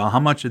saying, okay, well, how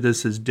much of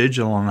this is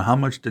digital and how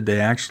much did they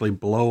actually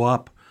blow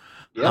up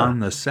on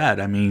the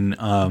set? I mean,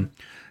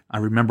 I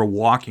remember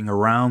walking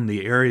around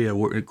the area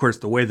where, of course,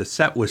 the way the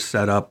set was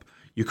set up,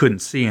 you couldn't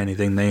see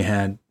anything. They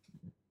had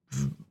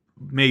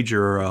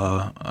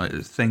major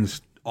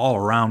things all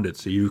around it,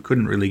 so you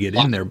couldn't really get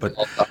in there. But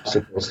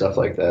stuff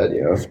like that,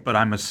 yeah. But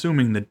I'm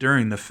assuming that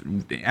during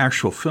the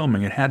actual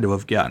filming, it had to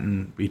have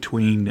gotten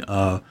between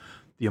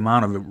the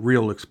amount of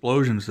real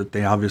explosions that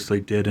they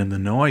obviously did and the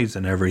noise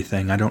and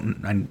everything. I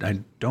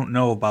don't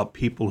know about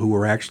people who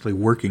were actually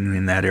working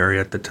in that area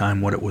at the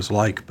time, what it was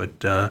like,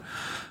 but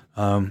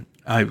and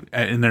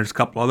there's a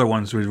couple other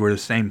ones where the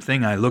same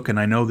thing. I look and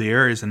I know the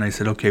areas, and I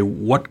said, okay,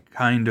 what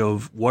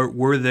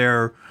were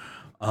there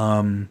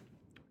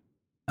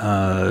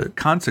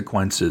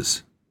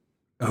consequences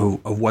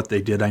of what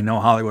they did? I know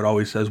Hollywood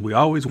always says we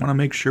always want to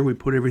make sure we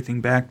put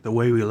everything back the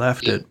way we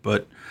left it,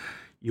 but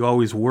you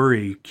always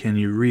worry, can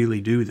you really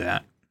do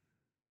that?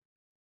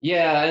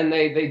 Yeah, and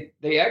they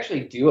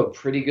actually do a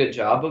pretty good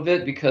job of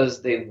it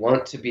because they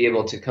want to be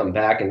able to come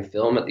back and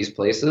film at these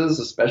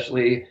places,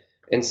 especially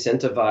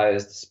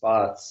incentivized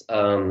spots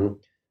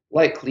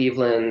like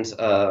Cleveland,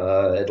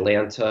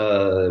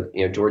 Atlanta.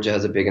 Georgia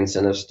has a big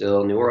incentive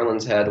still. New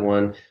Orleans had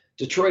one.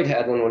 Detroit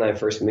had one when I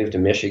first moved to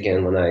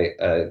Michigan when I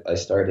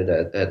started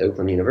at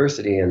Oakland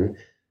University, and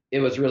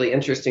it was really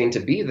interesting to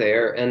be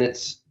there. And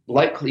it's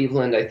like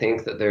Cleveland, I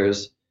think that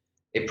there's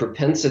a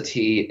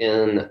propensity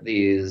in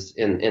these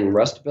in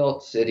Rust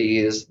Belt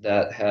cities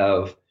that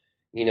have,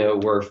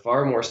 were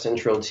far more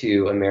central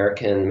to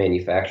American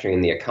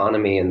manufacturing, the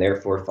economy, and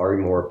therefore far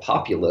more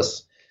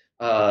populous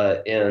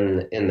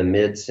in the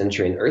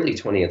mid-century and early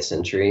 20th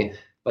century,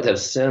 but have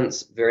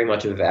since very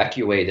much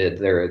evacuated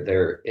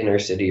their inner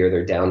city or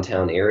their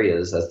downtown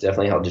areas. That's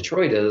definitely how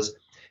Detroit is.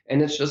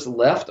 And it's just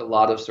left a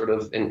lot of sort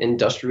of an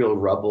industrial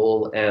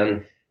rubble,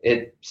 and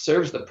it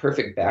serves the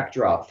perfect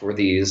backdrop for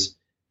these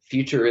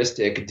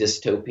futuristic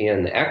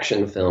dystopian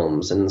action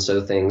films. And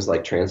so things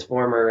like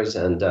Transformers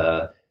and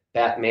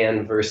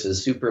Batman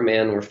versus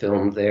Superman were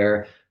filmed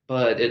there.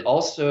 But it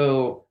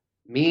also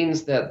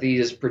means that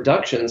these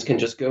productions can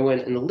just go in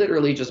and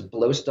literally just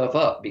blow stuff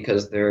up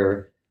because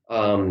they're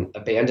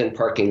abandoned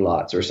parking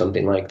lots or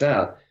something like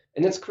that.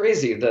 And it's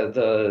crazy.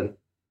 The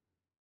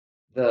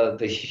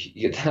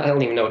I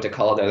don't even know what to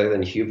call it other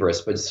than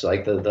hubris, but it's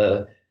like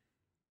the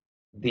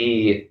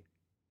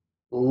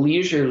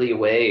leisurely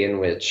way in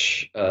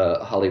which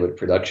Hollywood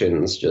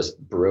productions just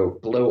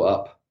blow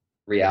up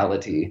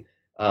reality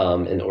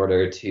in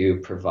order to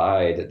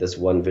provide this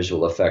one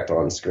visual effect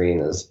on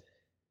screen is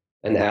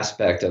an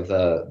aspect of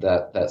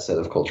that set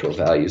of cultural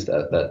values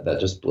that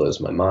just blows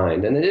my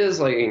mind. And it is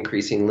like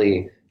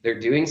increasingly they're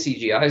doing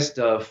CGI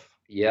stuff,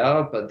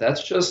 yeah, but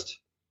that's just,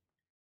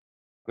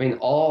 I mean,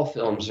 all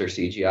films are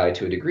CGI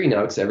to a degree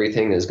now because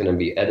everything is going to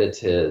be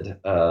edited,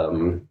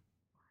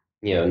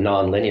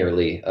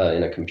 non-linearly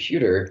in a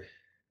computer,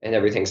 and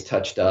everything's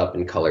touched up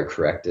and color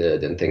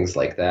corrected and things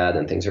like that,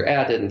 and things are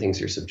added and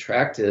things are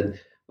subtracted.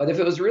 But if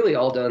it was really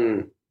all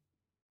done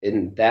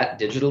in that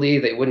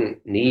digitally, they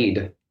wouldn't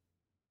need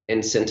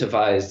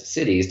incentivized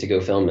cities to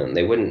go film in.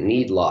 They wouldn't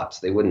need lots.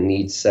 They wouldn't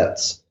need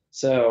sets.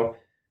 So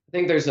I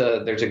think there's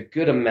a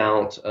good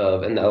amount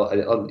of, and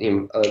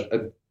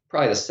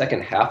probably the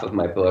second half of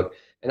my book,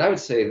 and I would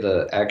say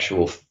the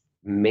actual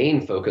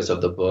main focus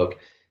of the book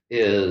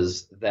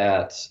is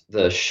that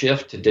the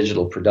shift to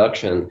digital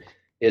production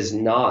is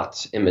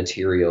not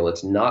immaterial.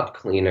 It's not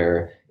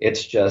cleaner.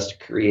 It's just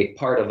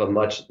part of a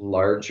much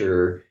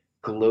larger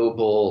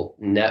global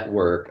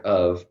network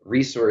of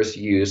resource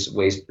use,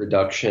 waste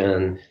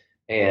production,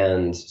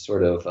 and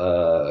sort of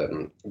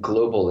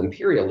global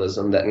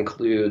imperialism that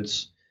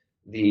includes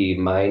the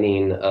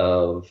mining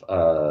of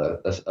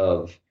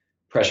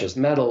precious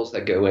metals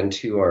that go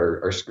into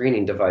our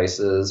screening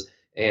devices,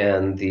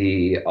 and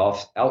the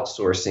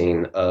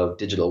outsourcing of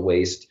digital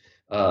waste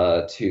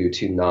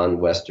to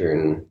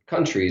non-Western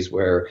countries,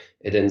 where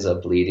it ends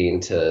up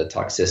leading to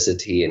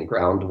toxicity in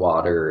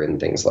groundwater and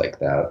things like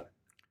that.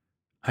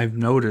 I've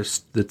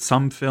noticed that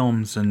some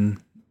films,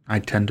 and I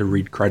tend to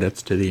read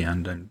credits to the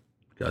end, and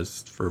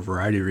because for a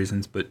variety of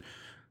reasons, but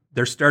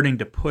they're starting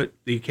to put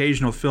the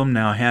occasional film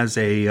now has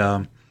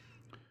a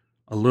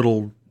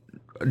little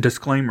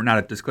disclaimer, not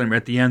a disclaimer.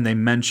 At the end, they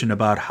mention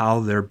about how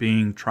they're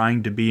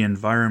trying to be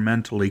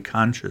environmentally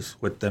conscious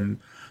with them,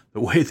 the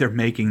way they're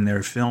making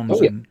their films,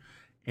 Oh, yeah.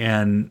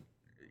 and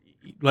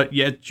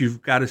yet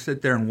you've got to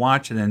sit there and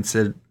watch it and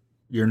say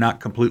you're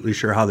not completely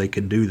sure how they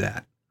can do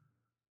that.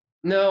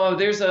 No,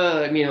 there's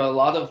a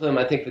lot of them.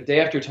 I think The Day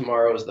After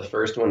Tomorrow is the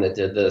first one that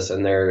did this,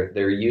 and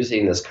they're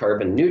using this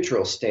carbon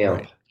neutral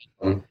stamp,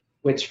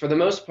 which for the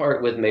most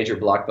part with major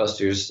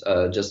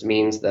blockbusters just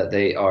means that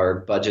they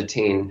are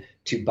budgeting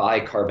to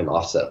buy carbon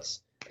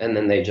offsets, and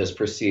then they just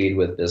proceed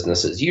with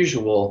business as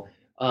usual.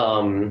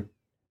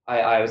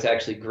 I was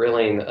actually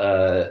grilling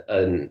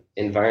an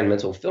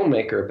environmental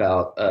filmmaker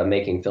about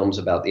making films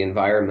about the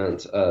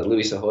environment,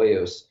 Luis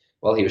Arroyos,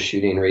 while he was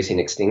shooting Racing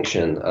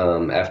Extinction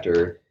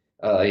after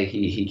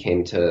he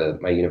came to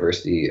my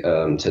university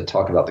to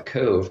talk about The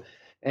Cove.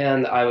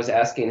 And I was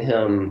asking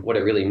him what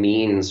it really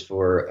means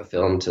for a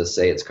film to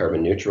say it's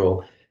carbon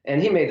neutral.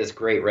 And he made this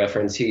great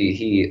reference.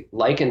 He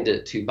likened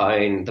it to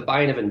the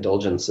buying of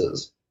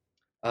indulgences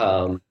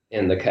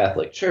in the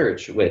Catholic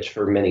Church, which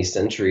for many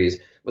centuries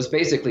was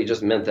basically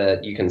just meant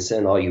that you can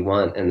sin all you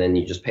want and then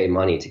you just pay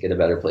money to get a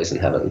better place in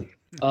heaven.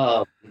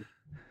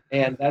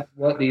 And that's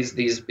what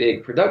these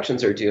big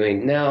productions are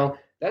doing now.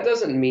 That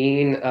doesn't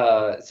mean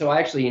so I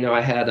actually,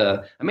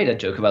 I made a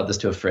joke about this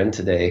to a friend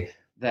today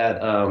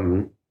that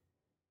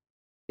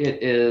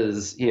it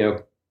is,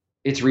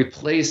 it's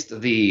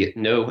replaced the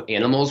no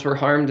animals were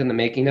harmed in the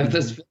making of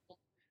this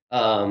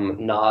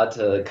film, nod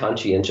to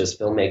conscientious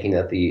filmmaking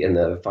in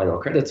the final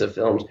credits of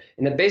films.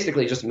 And it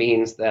basically just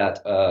means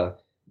that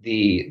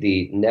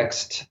the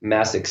next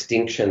mass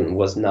extinction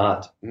was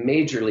not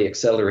majorly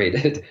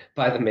accelerated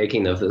by the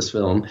making of this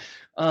film.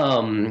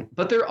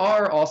 But there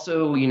are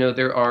also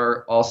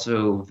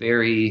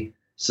very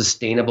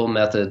sustainable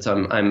methods.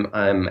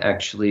 I'm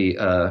actually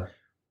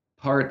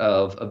part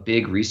of a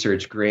big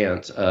research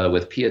grant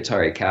with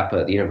Pietari Kappa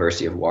at the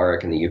University of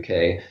Warwick in the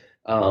UK.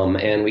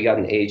 And we got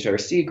an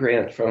HRC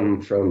grant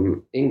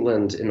from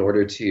England in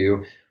order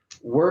to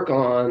work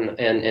on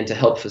and to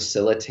help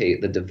facilitate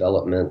the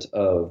development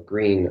of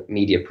green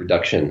media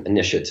production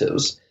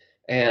initiatives.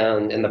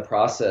 And in the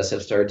process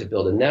have started to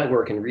build a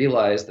network and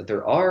realize that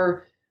there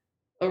are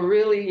a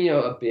really,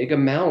 a big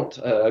amount,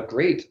 a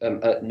great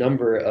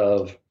number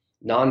of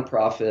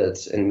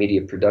nonprofits and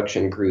media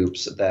production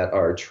groups that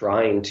are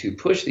trying to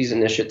push these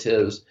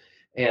initiatives,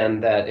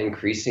 and that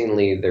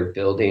increasingly they're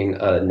building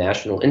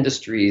national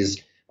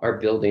industries are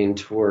building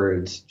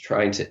towards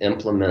trying to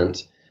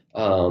implement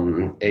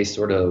a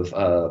sort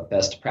of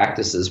best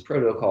practices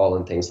protocol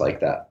and things like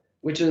that,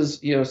 which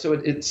is,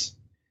 so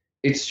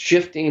it's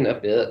shifting a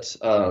bit.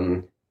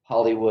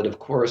 Hollywood, of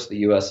course, the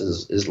U.S.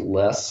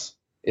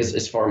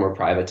 is far more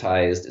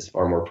privatized, is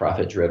far more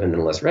profit driven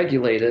and less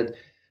regulated.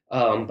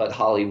 But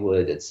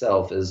Hollywood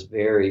itself is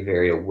very,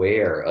 very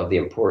aware of the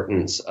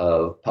importance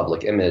of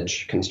public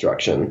image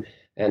construction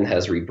and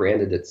has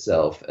rebranded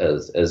itself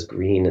as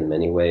green in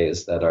many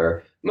ways that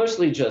are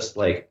mostly just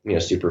like,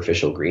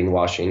 superficial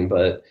greenwashing.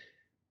 But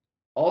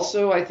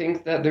also, I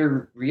think that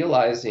they're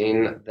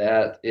realizing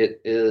that it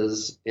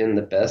is in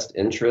the best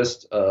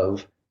interest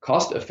of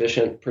cost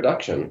efficient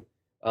production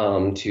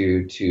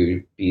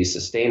to be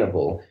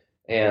sustainable.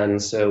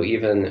 And so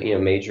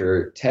even,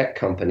 major tech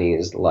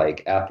companies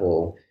like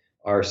Apple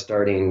are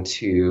starting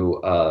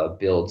to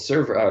build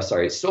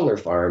solar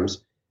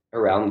farms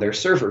around their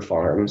server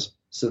farms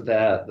so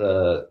that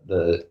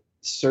the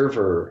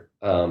server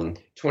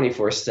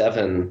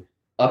 24/7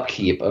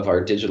 upkeep of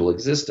our digital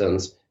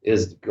existence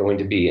is going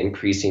to be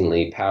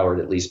increasingly powered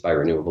at least by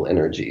renewable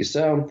energy.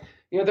 So,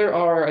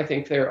 I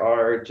think there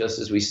are, just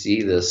as we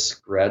see this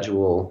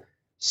gradual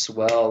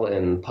swell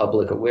in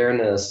public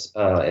awareness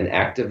and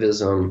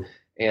activism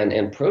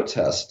and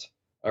protest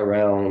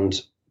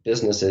around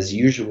business as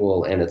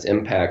usual and its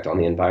impact on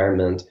the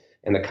environment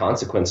and the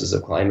consequences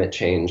of climate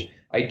change,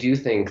 I do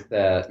think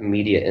that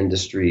media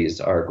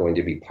industries are going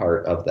to be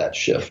part of that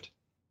shift.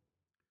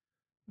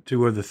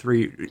 2 of the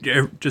 3,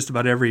 just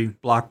about every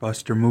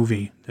blockbuster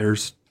movie,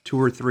 there's 2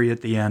 or 3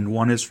 at the end.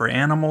 One is for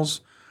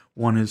animals,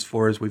 one is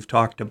for, as we've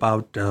talked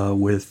about,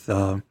 with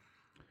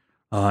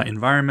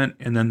environment,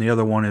 and then the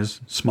other one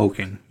is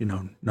smoking,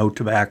 no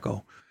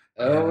tobacco.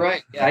 Oh,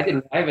 right. Yeah,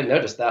 I haven't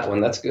noticed that one.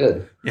 That's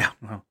good. Yeah,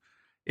 well,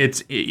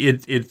 it's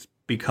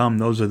become,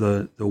 those are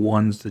the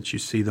ones that you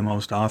see the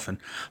most often.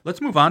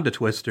 Let's move on to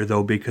Twister,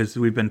 though, because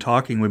we've been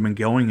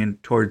going in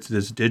towards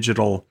this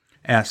digital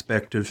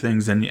aspect of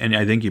things, and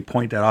I think you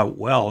point that out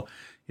well,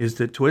 is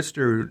that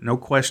Twister, no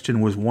question,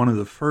 was one of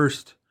the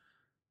first,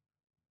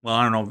 well,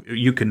 I don't know,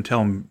 you can tell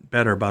them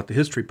better about the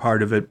history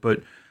part of it,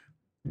 but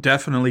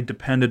definitely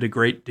depended a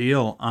great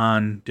deal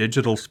on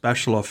digital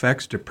special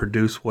effects to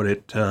produce what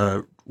it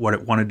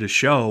wanted to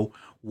show,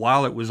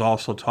 while it was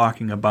also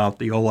talking about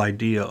the whole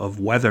idea of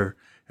weather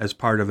as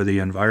part of the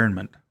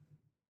environment.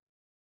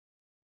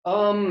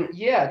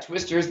 Yeah,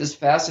 Twister is this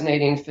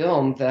fascinating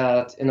film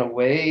that, in a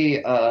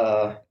way,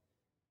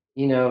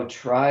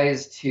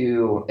 tries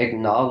to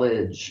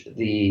acknowledge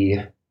the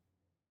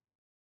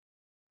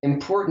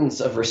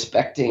importance of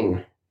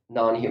respecting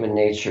non-human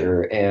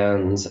nature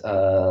and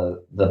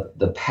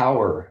the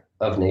power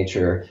of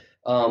nature.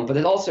 But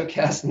it also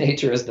casts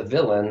nature as the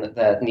villain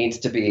that needs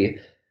to be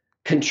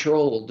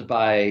controlled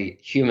by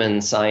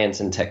human science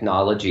and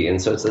technology.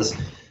 And so it's this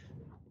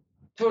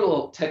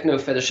total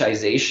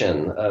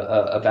techno-fetishization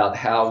about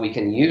how we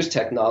can use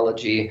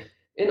technology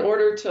in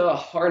order to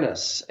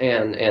harness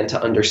and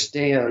to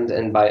understand,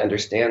 and by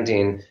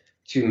understanding,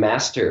 to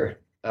master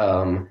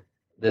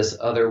this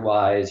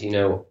otherwise,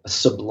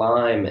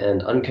 sublime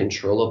and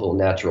uncontrollable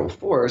natural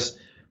force,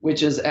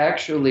 which is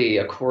actually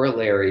a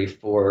corollary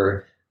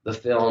for the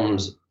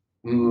film's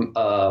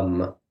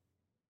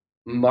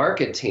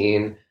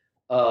marketing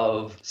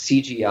of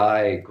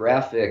CGI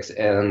graphics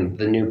and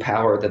the new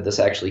power that this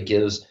actually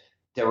gives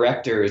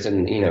directors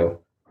and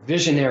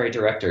visionary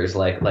directors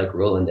like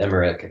Roland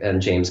Emmerich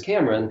and James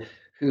Cameron,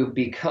 who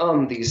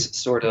become these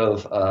sort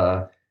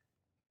of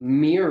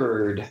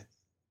mirrored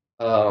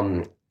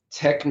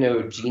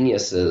techno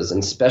geniuses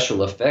and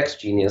special effects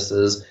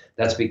geniuses.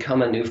 That's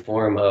become a new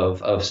form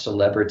of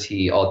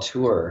celebrity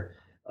auteur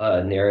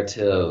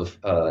narrative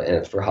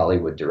for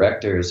Hollywood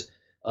directors.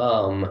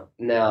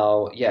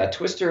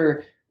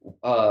 Twister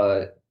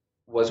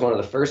was one of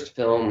the first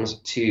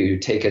films to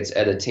take its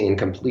editing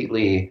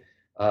completely,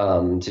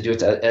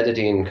 digitally.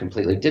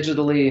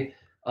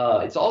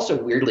 It's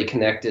also weirdly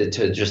connected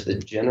to just the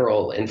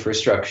general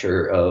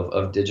infrastructure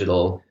of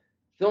digital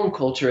film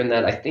culture, in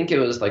that I think it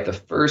was like the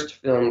first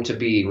film to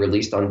be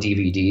released on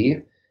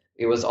DVD.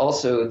 It was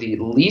also the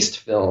last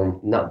film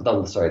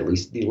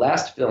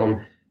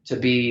to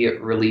be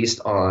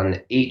released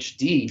on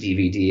HD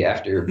DVD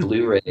after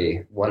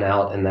Blu-ray won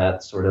out in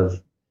that sort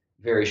of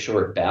very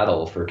short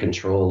battle for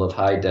control of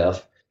high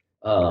def.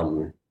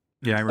 I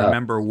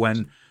remember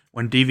when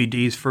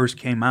DVDs first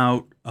came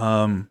out,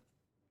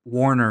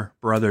 Warner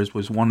Brothers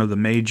was one of the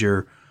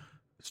major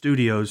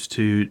studios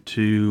to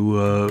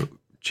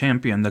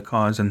champion the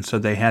cause, and so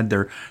they had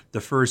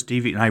the first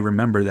DVD. And I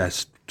remember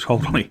that's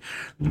totally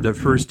the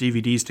first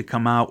DVDs to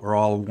come out were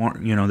all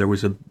there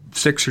was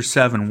 6 or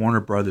 7 Warner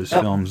Brothers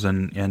films,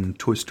 and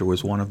Twister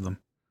was one of them.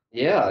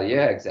 Yeah,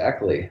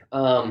 exactly.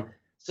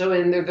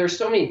 There's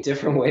so many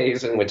different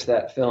ways in which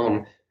that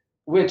film,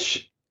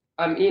 which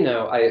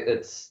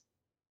it's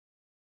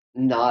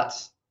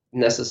not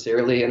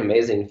necessarily an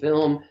amazing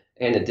film,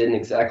 and it didn't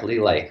exactly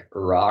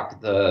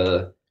rock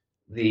the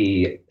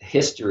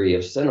history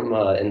of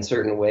cinema in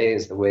certain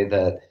ways, the way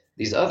that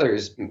these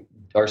others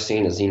are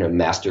seen as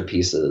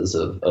masterpieces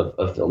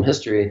of film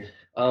history.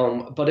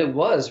 But it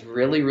was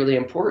really, really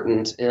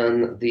important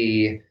in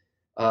the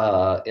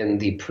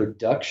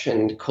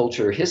production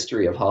culture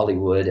history of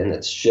Hollywood and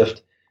its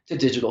shift to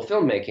digital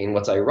filmmaking.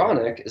 What's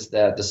ironic is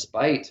that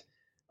despite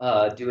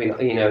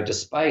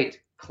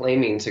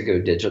claiming to go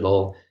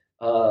digital,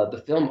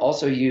 the film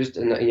also used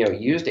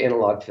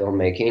analog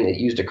filmmaking. It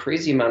used a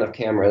crazy amount of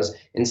cameras.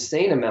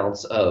 Insane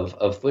amounts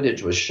of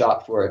footage was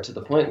shot for it, to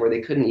the point where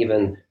they couldn't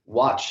even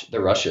watch the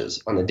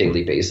rushes on a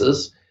daily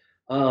basis.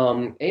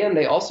 And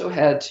they also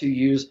had to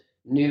use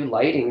new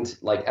lighting,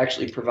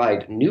 actually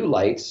provide new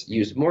lights,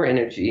 use more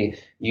energy,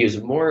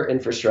 use more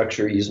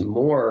infrastructure, use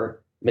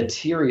more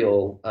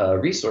material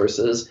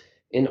resources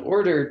in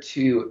order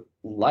to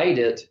light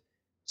it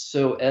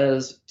so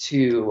as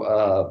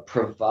to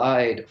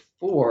provide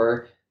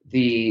for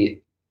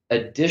the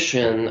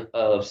addition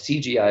of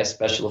CGI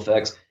special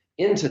effects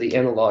into the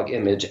analog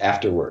image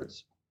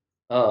afterwards.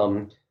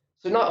 So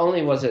not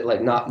only was it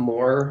not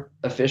more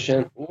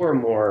efficient or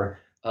more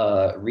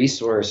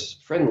resource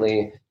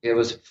friendly, it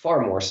was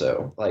far more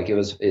so.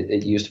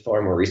 It used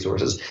far more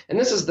resources. And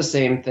this is the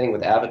same thing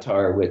with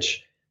Avatar,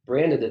 which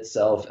branded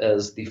itself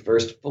as the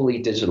first fully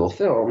digital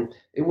film.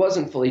 It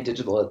wasn't fully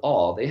digital at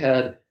all. They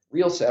had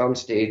real sound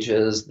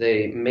stages.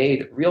 They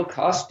made real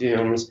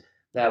costumes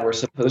that were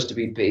supposed to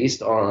be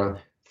based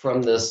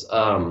from this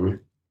sort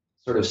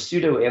of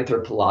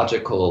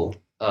pseudo-anthropological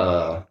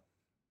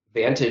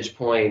vantage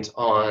point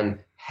on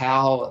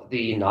how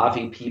the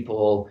Na'vi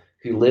people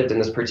who lived in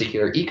this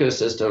particular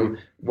ecosystem,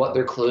 what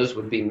their clothes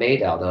would be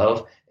made out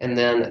of. And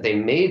then they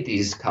made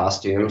these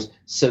costumes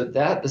so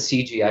that the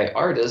CGI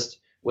artists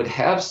would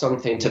have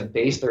something to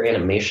base their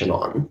animation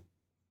on.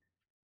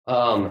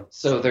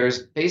 So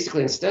there's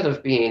basically, instead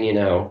of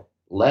being,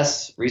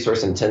 less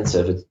resource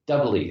intensive, it's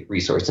doubly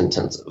resource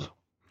intensive.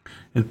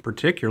 And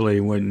particularly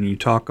when you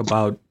talk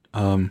about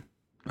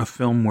a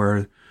film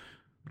where,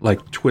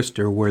 like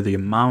Twister, where the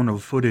amount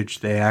of footage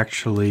they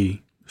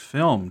actually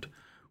filmed,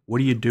 what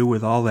do you do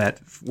with all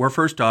that? Well,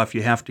 first off,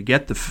 you have to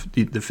get the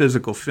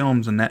physical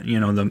films and that,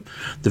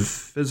 the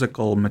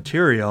physical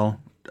material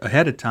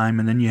ahead of time,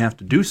 and then you have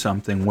to do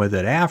something with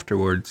it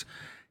afterwards.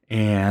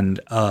 And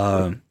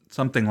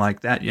something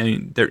like that,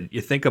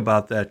 you think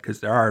about that, because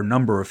there are a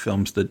number of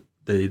films that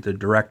the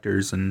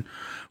directors and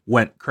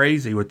went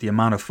crazy with the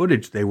amount of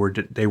footage they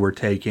were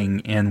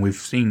taking, and we've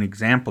seen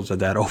examples of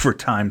that over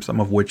time. Some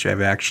of which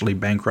have actually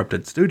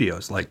bankrupted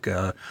studios, like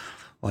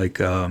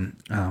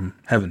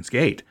Heaven's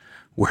Gate,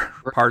 where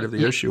part of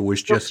the issue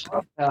was just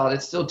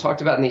it's still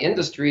talked about in the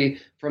industry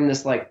from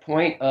this like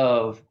point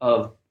of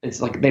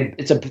it's like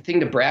it's a thing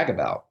to brag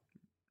about.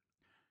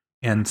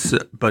 And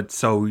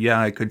so yeah,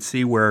 I could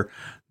see where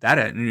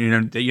that, you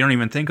don't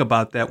even think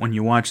about that when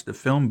you watch the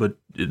film, but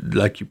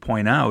like you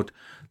point out,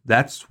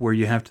 that's where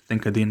you have to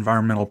think of the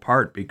environmental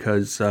part,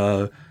 because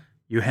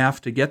you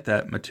have to get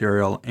that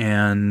material,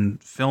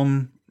 and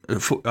film,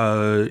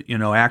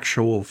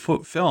 actual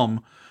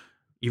film,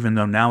 even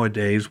though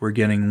nowadays we're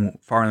getting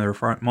farther,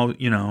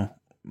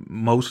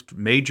 most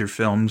major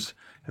films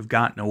have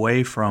gotten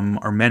away from,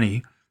 or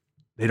many,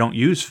 they don't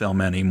use film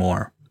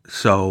anymore.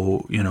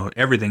 So,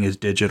 everything is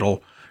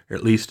digital, or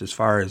at least as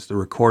far as the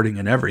recording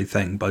and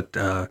everything. But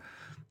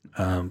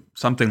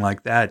something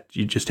like that,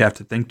 you just have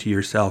to think to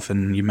yourself,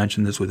 and you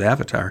mentioned this with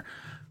Avatar,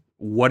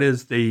 what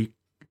is the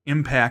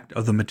impact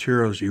of the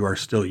materials you are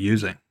still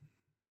using?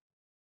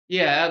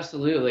 Yeah,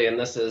 absolutely. And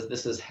this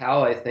is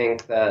how I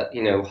think that,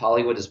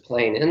 Hollywood is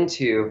playing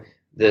into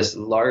this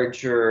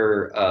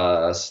larger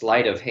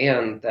sleight of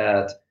hand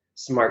that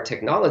smart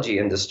technology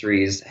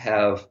industries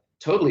have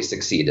totally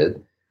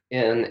succeeded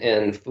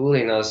in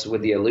fooling us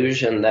with the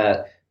illusion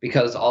that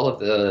because all of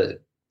the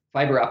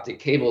fiber optic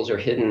cables are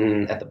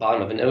hidden at the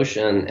bottom of an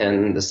ocean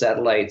and the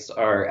satellites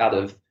are out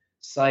of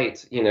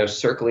sight,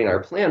 circling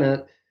our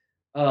planet,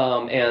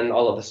 and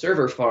all of the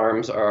server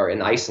farms are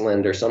in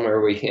Iceland or somewhere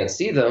where we can't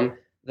see them,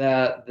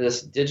 that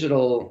this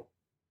digital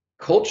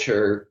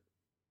culture,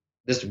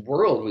 this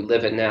world we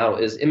live in now,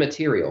 is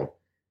immaterial.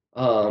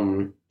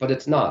 But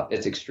it's not.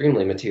 It's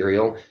extremely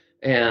material.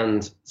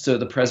 And so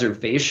the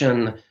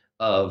preservation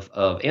of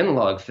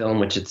analog film,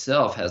 which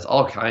itself has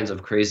all kinds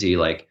of crazy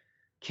like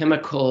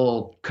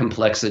chemical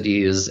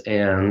complexities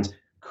and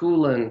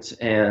coolant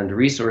and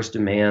resource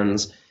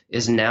demands,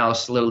 is now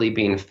slowly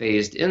being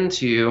phased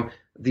into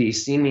the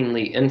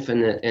seemingly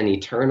infinite and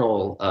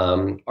eternal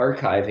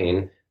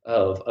archiving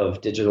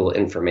of digital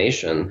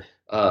information.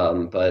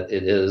 But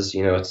it is,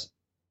 it's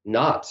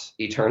not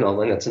eternal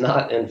and it's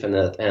not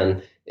infinite,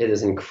 and it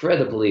is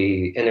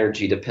incredibly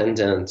energy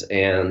dependent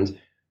and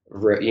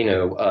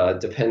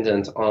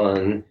dependent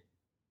on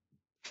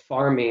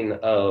farming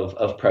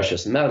of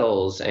precious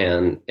metals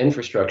and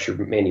infrastructure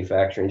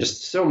manufacturing.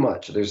 Just so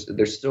much.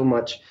 There's so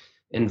much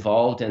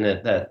involved in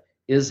it that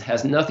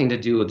has nothing to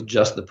do with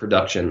just the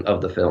production of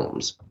the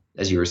films,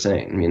 as you were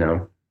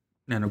saying.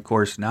 And of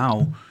course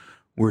now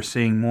we're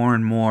seeing more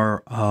and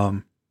more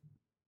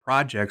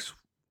projects,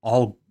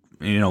 all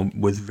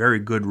with very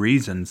good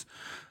reasons,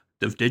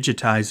 of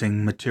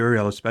digitizing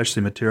material,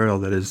 especially material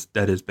that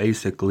is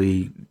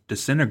basically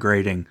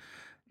disintegrating.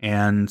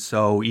 And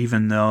so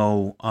even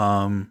though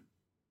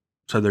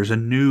so there's a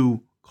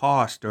new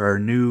cost or a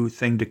new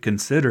thing to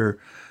consider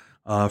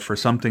for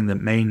something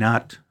that may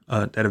not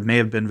that may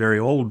have been very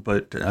old,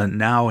 but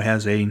now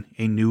has a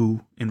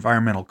new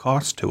environmental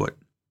cost to it.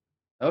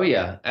 Oh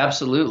yeah,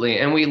 absolutely.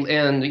 And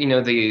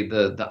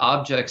the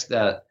objects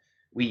that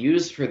we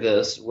use for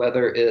this,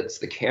 whether it's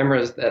the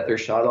cameras that they're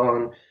shot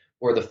on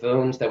or the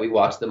phones that we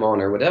watch them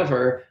on or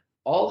whatever,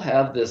 all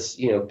have this,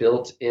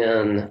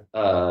 built-in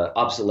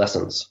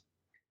obsolescence.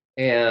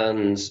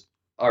 And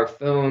our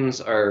phones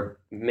are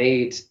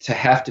made to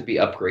have to be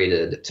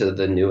upgraded to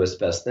the newest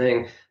best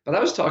thing. But I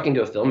was talking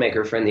to a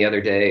filmmaker friend the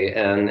other day,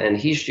 and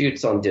he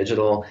shoots on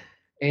digital.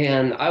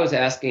 And I was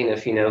asking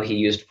if, he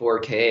used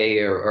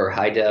 4K or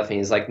high def, and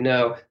he's like,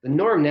 no, the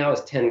norm now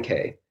is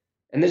 10K.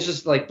 And this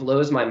just like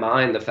blows my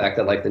mind, the fact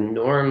that like the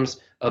norms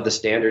of the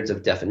standards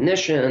of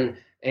definition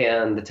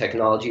and the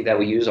technology that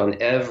we use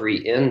on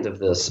every end of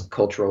this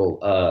cultural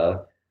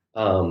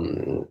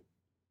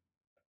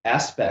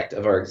aspect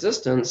of our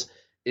existence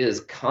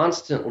is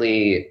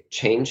constantly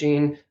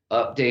changing,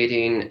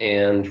 updating,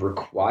 and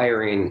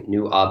requiring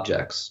new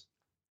objects.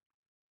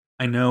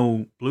 I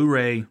know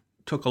Blu-ray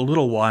took a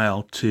little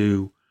while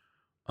to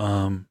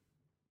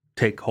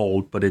take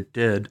hold, but it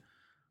did.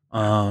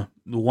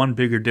 The one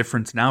bigger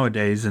difference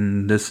nowadays,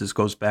 and this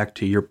goes back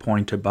to your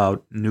point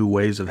about new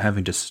ways of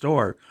having to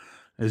store,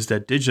 is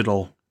that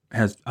digital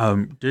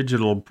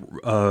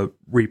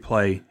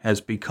replay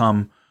has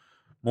become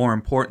more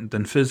important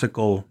than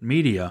physical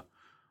media.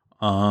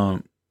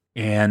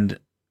 And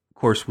of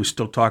course, we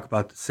still talk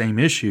about the same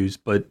issues,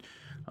 but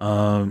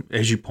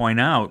as you point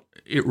out,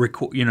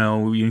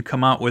 you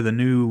come out with a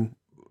new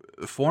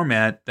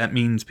format, that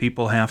means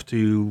people have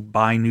to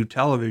buy new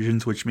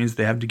televisions, which means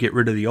they have to get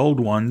rid of the old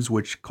ones,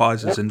 which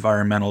causes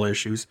environmental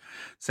issues.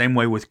 Same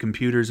way with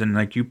computers, and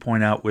like you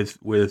point out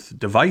with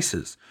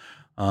devices.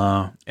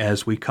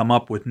 As we come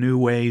up with new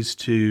ways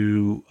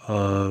to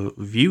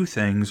view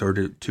things or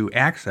to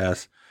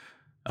access,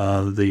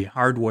 the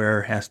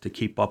hardware has to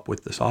keep up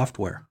with the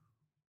software.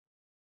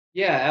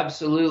 Yeah,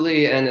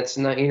 absolutely. And it's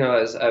not,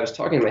 as I was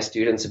talking to my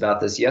students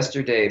about this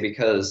yesterday,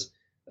 because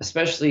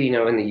especially,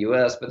 in the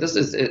US, but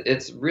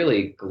it's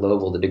really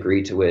global, the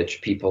degree to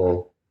which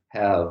people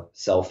have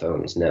cell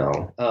phones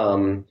now.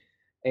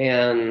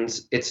 And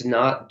it's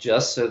not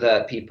just so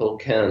that people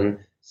can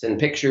send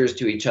pictures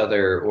to each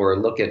other or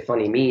look at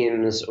funny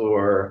memes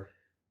or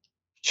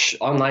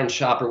online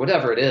shop or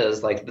whatever it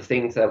is, like the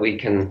things that we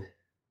can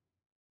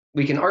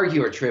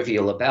argue are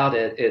trivial about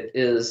it. It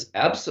is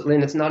absolutely,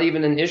 and it's not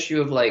even an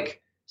issue of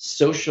like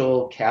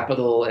social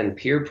capital and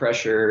peer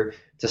pressure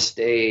to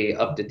stay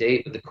up to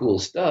date with the cool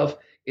stuff.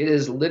 It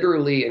is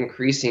literally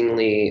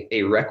increasingly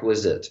a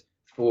requisite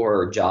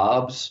for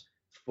jobs,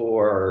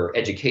 for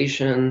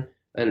education,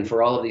 and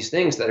for all of these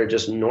things that are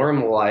just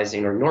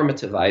normalizing or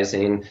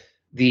normativizing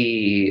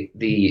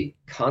the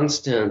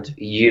constant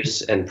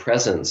use and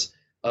presence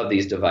of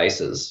these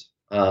devices,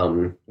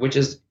 which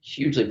is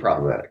hugely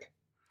problematic.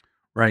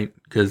 Right,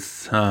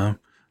 because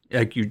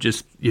like you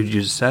just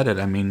said it.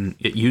 I mean,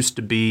 it used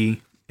to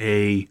be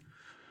a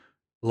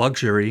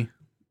luxury,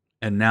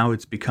 and now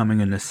it's becoming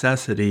a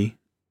necessity.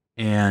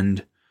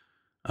 And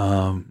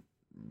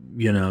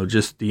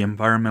just the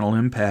environmental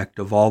impact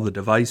of all the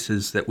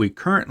devices that we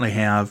currently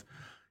have,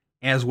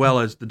 as well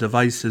as the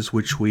devices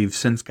which we've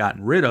since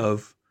gotten rid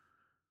of.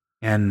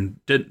 And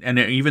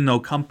even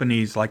though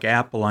companies like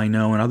Apple, I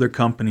know, and other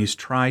companies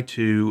try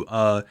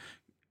to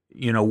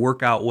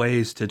work out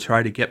ways to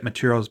try to get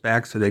materials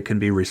back so they can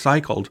be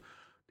recycled,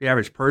 the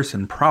average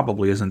person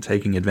probably isn't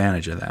taking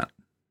advantage of that.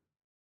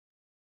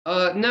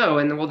 No,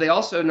 and well, they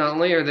also, not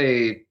only are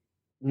they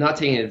not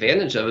taking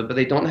advantage of it, but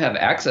they don't have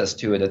access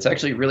to it. It's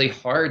actually really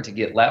hard to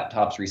get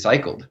laptops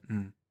recycled,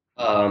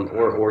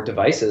 or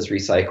devices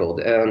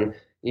recycled. And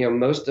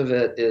most of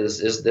it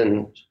is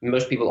then,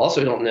 most people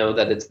also don't know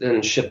that it's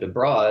then shipped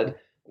abroad,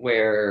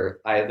 where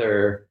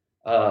either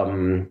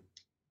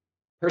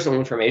personal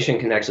information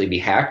can actually be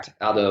hacked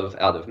out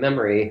of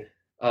memory,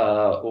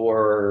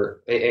 and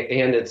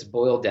it's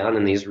boiled down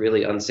in these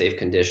really unsafe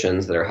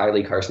conditions that are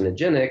highly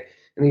carcinogenic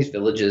in these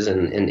villages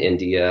in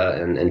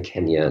India and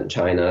Kenya and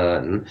China.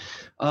 And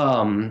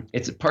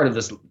it's part of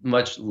this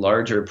much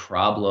larger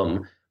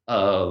problem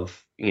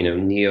of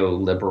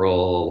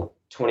neoliberal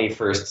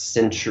 21st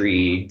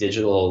century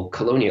digital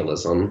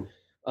colonialism.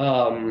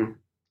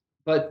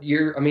 But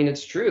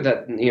it's true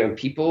that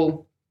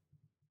people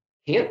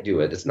can't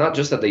do it. It's not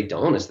just that they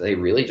don't, it's that they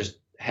really just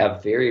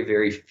have very,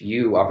 very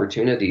few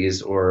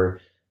opportunities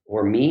or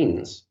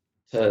means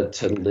to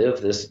live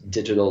this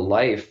digital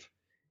life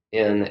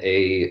in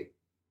an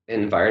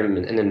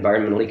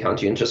environmentally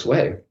conscientious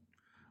way.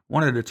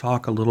 Wanted to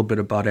talk a little bit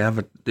about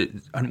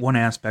one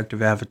aspect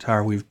of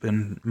Avatar. We've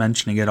been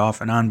mentioning it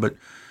off and on, but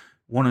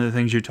one of the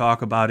things you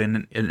talk about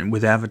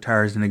with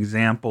Avatar as an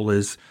example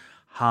is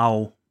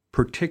how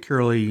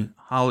particularly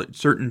how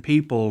certain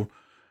people,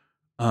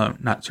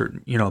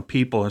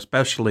 people,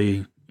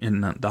 especially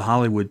in the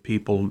Hollywood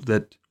people,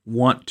 that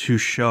want to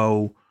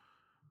show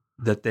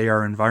that they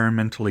are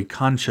environmentally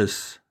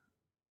conscious,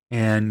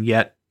 and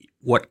yet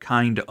what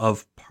kind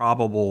of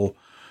probable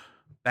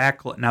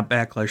not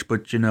backlash,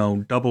 but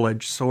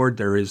double-edged sword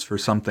there is for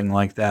something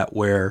like that,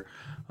 where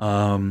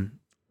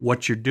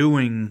what you're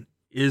doing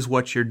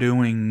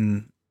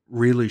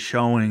really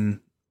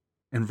showing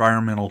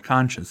environmental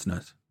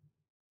consciousness.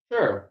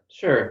 Sure.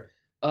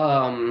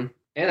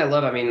 And I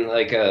love,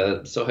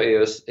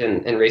 Sohayos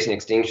in Racing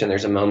Extinction,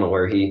 there's a moment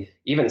where he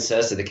even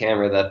says to the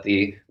camera that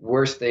the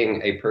worst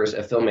thing a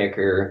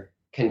filmmaker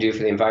can do for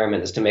the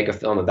environment is to make a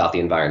film about the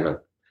environment.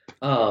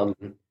 I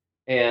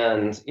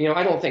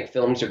don't think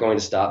films are going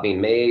to stop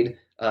being made.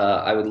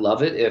 I would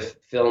love it if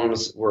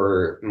films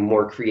were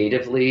more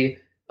creatively,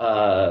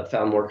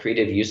 found more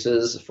creative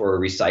uses for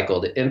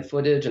recycled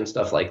footage and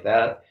stuff like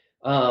that.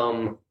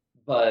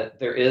 But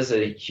there is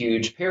a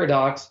huge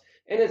paradox,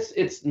 and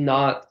it's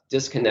not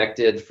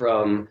disconnected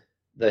from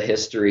the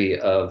history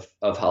of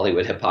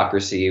Hollywood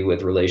hypocrisy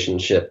with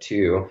relationship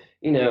to,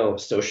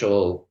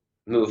 social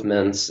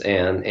movements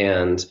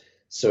and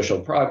social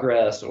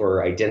progress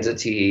or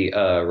identity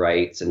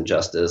rights and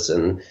justice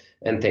and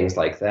things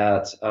like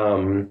that.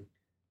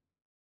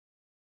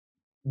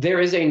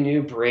 There is a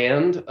new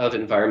brand of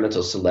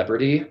environmental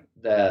celebrity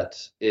that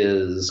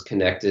is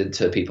connected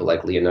to people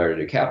like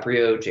Leonardo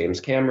DiCaprio, James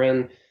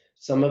Cameron.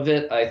 Some of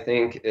it, I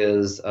think,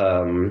 is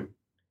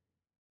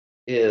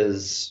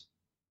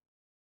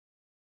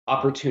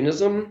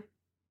opportunism,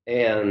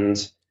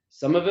 and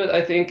some of it,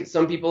 I think,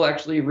 some people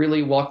actually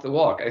really walk the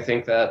walk. I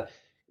think that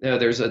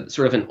there's a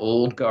sort of an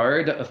old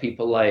guard of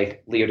people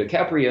like Leo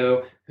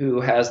DiCaprio who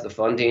has the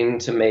funding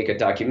to make a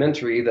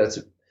documentary that's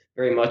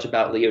very much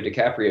about Leo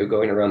DiCaprio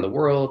going around the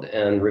world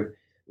and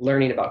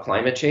learning about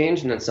climate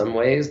change, and in some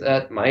ways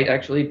that might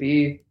actually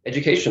be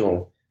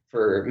educational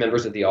for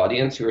members of the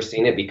audience who are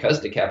seeing it because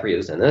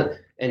DiCaprio's in it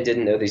and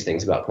didn't know these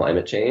things about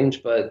climate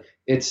change. But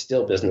it's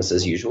still business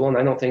as usual, and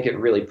I don't think it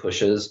really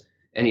pushes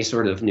any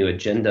sort of new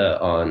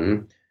agenda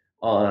on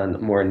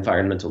more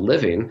environmental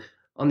living.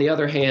 On the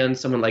other hand,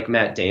 someone like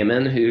Matt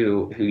Damon,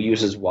 who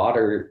uses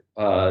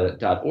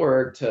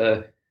water.org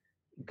to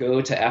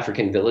go to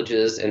African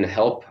villages and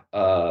help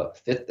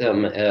fit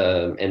them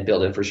and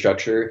build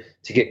infrastructure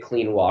to get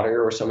clean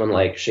water, or someone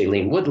like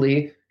Shailene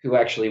Woodley, who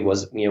actually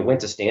went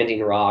to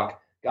Standing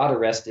Rock, got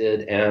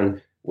arrested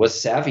and was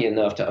savvy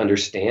enough to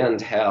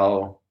understand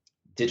how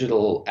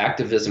digital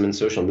activism and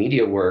social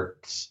media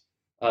works,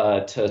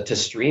 to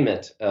stream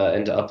it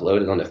and to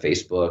upload it onto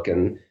Facebook.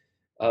 And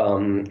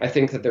I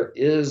think that there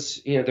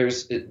is,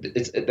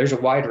 there's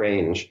a wide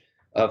range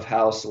of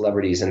how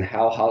celebrities and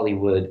how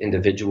Hollywood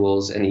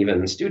individuals and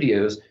even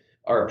studios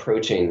are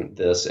approaching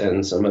this.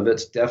 And some of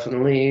it's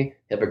definitely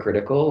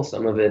hypocritical.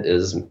 Some of it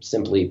is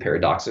simply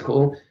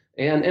paradoxical,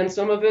 and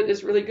some of it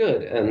is really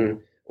good, and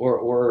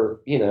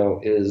or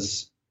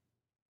is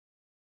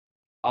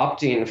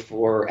opting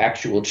for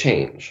actual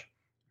change.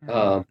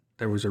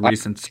 There was a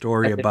recent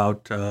story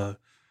about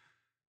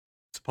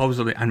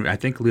supposedly, I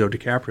think Leo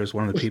DiCaprio is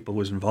one of the people who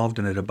was involved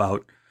in it,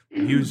 about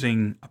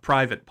using a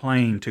private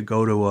plane to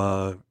go to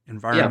a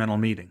environmental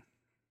meeting.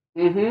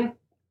 Mm-hmm.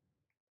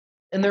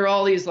 And there are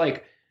all these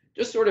like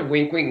just sort of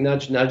wink, wink,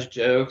 nudge, nudge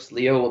jokes.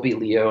 Leo will be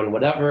Leo and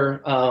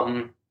whatever.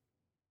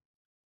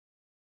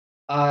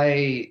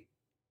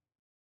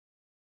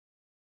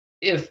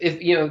 If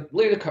Leo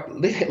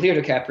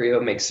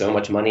DiCaprio makes so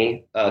much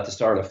money to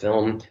star in a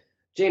film,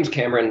 James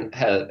Cameron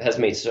has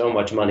made so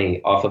much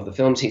money off of the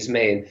films he's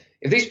made.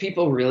 If these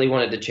people really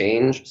wanted to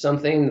change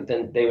something,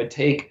 then they would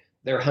take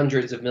their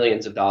hundreds of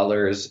millions of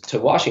dollars to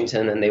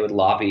Washington and they would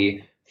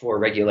lobby for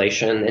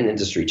regulation and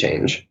industry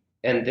change.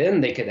 And then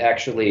they could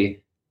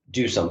actually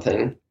do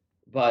something.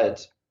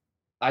 But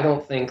I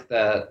don't think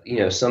that,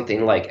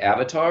 something like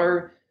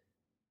Avatar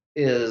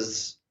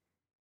is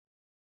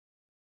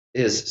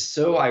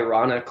so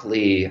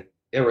ironically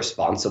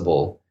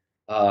irresponsible,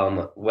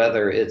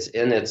 whether it's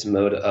in its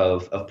mode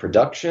of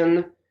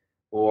production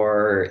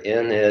or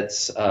in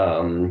its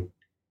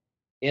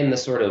in the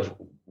sort of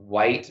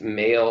white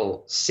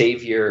male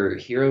savior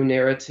hero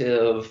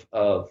narrative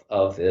of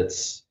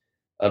its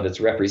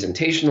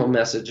representational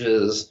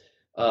messages,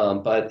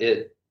 but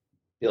it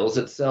bills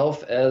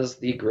itself as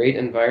the great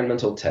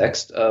environmental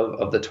text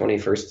of the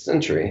 21st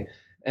century,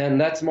 and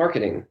that's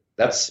marketing,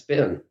 that's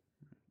spin.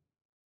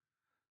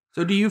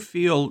 So do you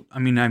feel,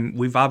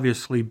 we've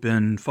obviously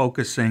been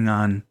focusing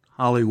on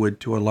Hollywood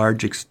to a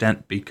large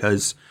extent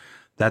because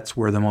that's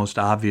where the most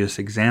obvious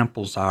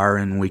examples are,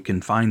 and we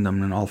can find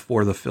them in all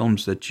four of the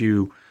films that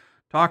you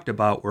talked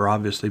about were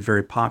obviously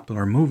very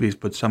popular movies,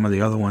 but some of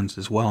the other ones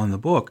as well in the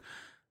book.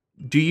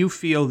 Do you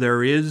feel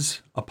there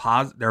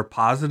are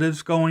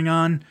positives going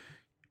on,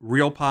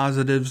 real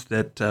positives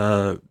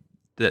that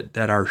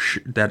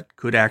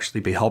could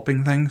actually be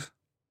helping things?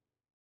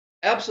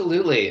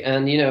 Absolutely.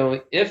 And,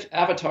 if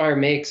Avatar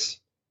makes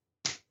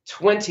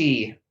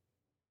 20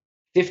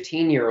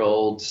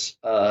 15-year-olds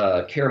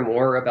care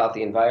more about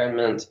the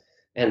environment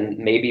and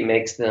maybe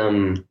makes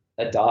them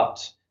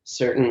adopt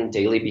certain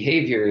daily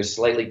behaviors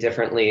slightly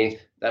differently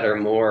that are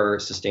more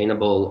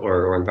sustainable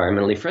or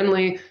environmentally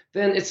friendly,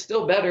 then it's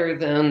still better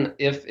than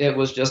if it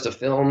was just a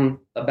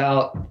film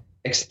about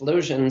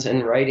explosions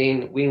and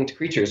riding winged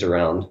creatures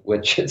around,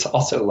 which it's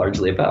also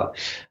largely about.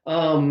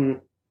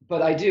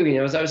 But I do,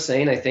 as I was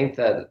saying, I think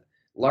that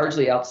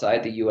largely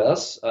outside the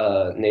U.S.,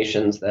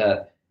 nations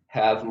that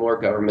have more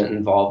government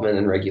involvement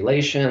and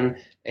regulation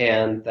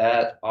and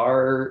that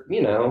are,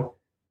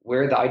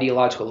 where the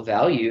ideological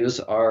values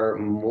are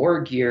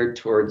more geared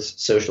towards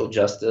social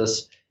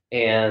justice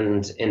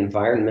and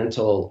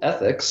environmental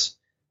ethics,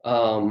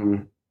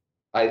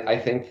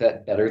 I think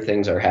that better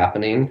things are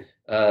happening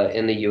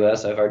in the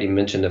U.S. I've already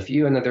mentioned a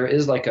few, and that there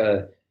is like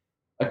a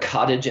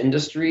cottage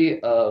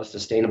industry of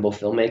sustainable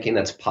filmmaking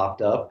that's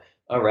popped up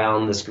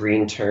around this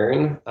green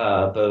turn,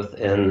 both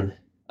in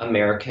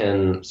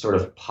American sort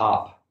of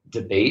pop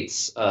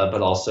debates,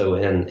 but also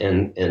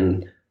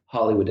in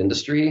Hollywood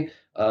industry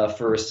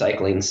for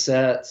recycling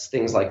sets,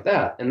 things like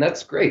that. And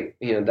that's great.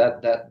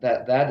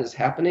 That is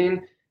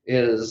happening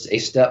is a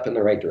step in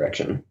the right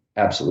direction.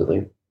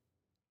 Absolutely.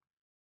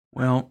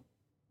 Well,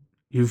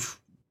 you've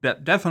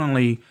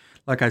definitely,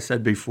 like I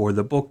said before,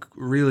 the book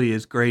really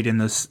is great in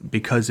this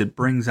because it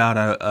brings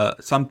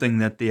out something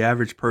that the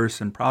average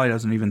person probably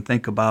doesn't even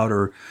think about,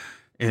 or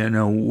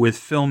with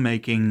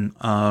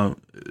filmmaking,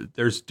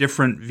 there's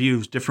different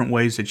views, different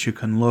ways that you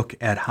can look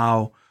at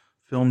how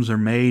films are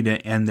made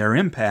and their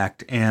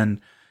impact, and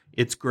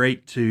it's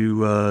great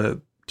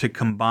to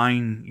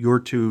combine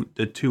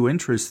the two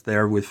interests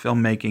there with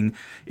filmmaking.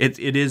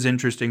 It is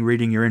interesting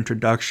reading your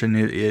introduction.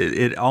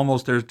 It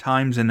almost, there's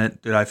times in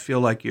it that I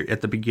feel like you're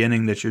at the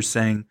beginning that you're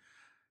saying,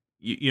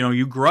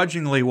 you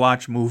grudgingly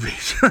watch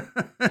movies,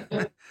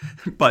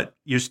 but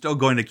you're still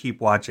going to keep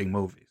watching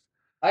movies.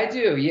 I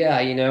do, yeah,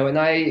 and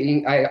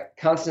I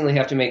constantly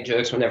have to make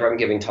jokes whenever I'm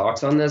giving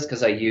talks on this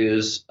because I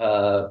use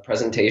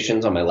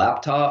presentations on my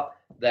laptop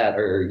that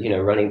are,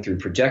 running through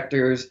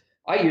projectors.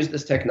 I use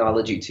this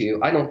technology too.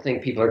 I don't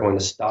think people are going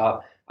to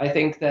stop. I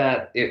think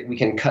that we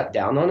can cut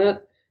down on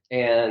it,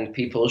 and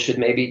people should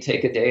maybe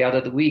take a day out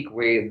of the week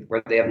where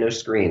they have no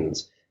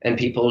screens, and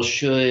people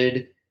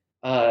should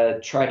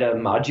try to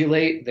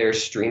modulate their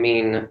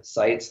streaming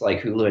sites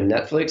like Hulu and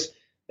Netflix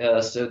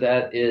so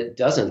that it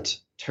doesn't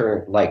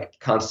turn like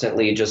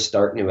constantly just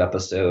start new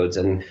episodes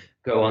and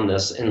go on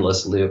this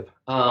endless loop.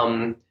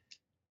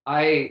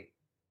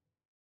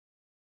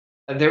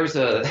 there was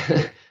a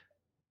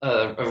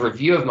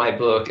review of my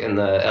book in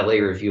the LA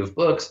Review of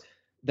Books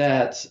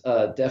that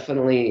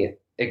definitely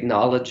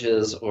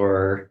acknowledges,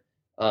 or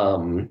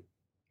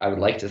I would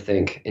like to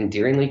think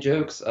endearingly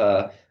jokes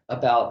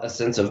about a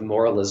sense of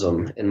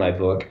moralism in my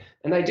book.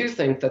 And I do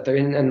think that there,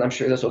 and I'm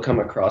sure this will come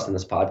across in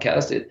this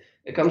podcast,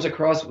 it comes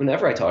across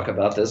whenever I talk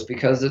about this,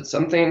 because it's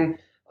something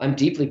I'm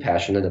deeply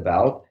passionate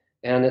about.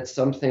 And it's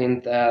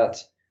something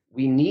that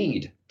we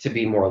need to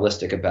be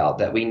moralistic about,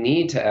 that we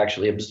need to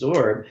actually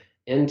absorb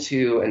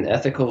into an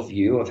ethical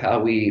view of how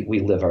we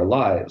live our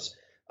lives.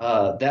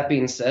 That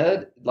being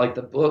said, like,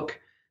 the book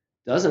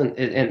doesn't,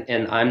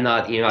 and I'm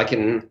not,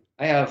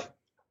 I have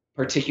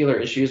particular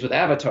issues with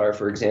Avatar,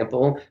 for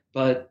example,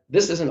 but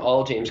this isn't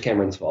all James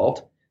Cameron's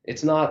fault.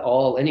 It's not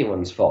all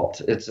anyone's fault.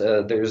 It's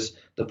the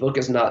book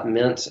is not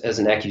meant as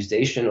an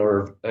accusation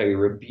or a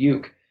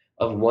rebuke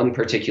of one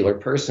particular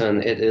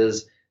person. It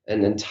is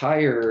an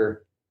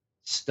entire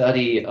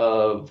study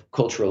of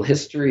cultural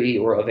history,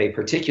 or of a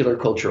particular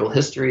cultural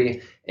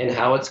history, and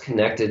how it's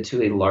connected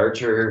to a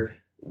larger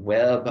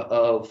web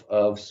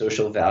of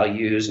social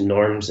values,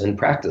 norms, and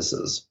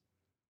practices.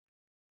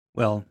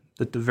 Well,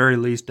 at the very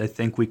least, I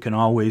think we can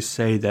always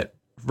say that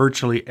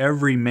virtually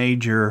every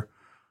major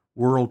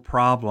world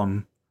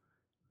problem,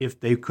 if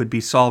they could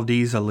be solved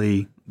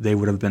easily, they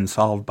would have been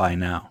solved by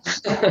now.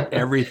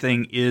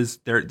 Everything is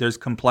there. There's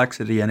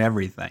complexity in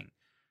everything,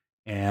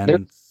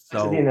 and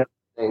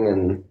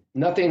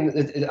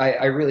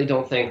I really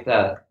don't think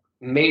that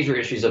major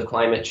issues of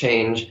climate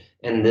change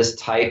and this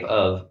type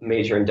of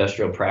major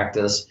industrial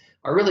practice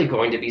are really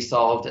going to be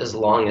solved as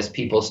long as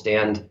people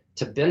stand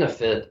to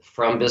benefit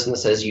from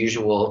business as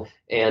usual,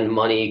 and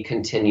money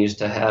continues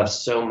to have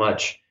so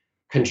much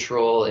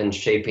control in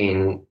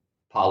shaping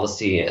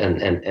policy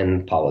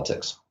and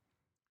politics.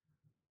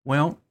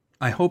 Well,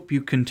 I hope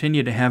you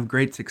continue to have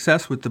great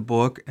success with the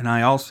book, and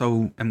I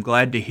also am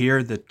glad to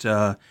hear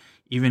that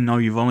even though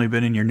you've only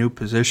been in your new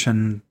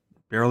position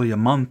barely a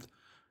month,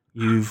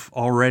 you've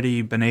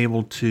already been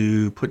able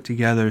to put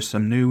together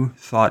some new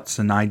thoughts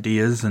and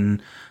ideas,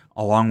 and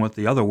along with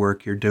the other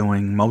work you're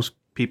doing. Most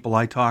people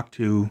I talk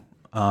to,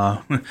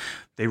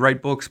 they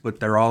write books, but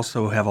they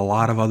also have a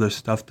lot of other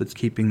stuff that's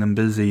keeping them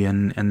busy,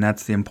 and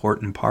that's the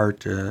important part,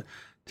 to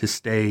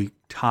stay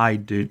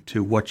tied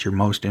to what you're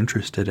most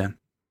interested in.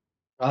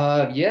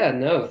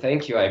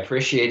 Thank you. I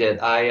appreciate it.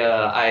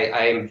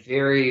 I am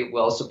very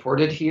well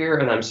supported here,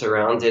 and I'm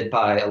surrounded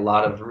by a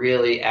lot of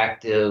really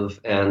active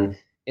and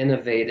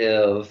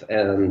innovative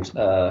and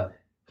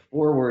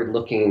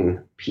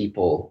forward-looking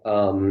people.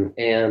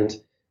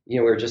 We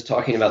were just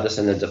talking about this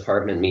in a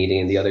department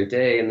meeting the other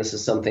day, and this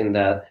is something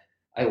that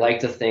I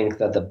like to think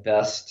that the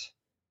best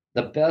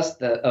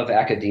of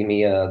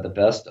academia, the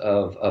best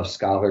of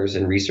scholars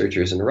and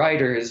researchers and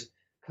writers,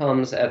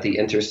 comes at the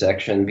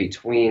intersection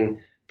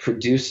between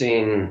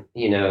producing,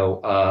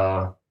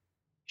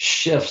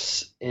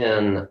 shifts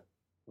in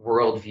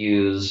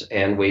worldviews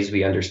and ways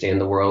we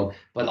understand the world,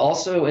 but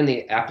also in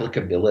the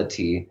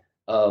applicability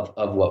of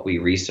what we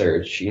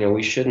research.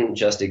 We shouldn't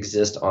just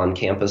exist on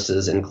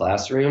campuses and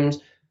classrooms,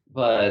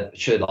 but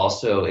should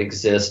also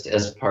exist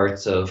as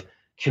parts of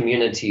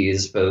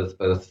communities, both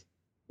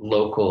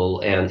local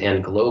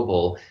and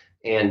global,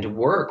 and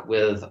work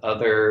with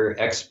other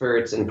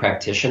experts and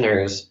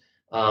practitioners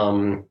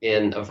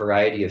in a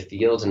variety of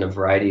fields and a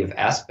variety of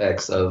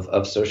aspects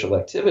of social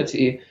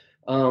activity,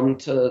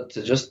 to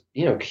just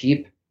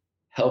keep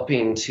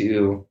helping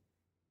to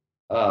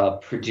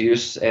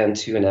produce and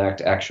to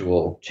enact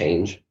actual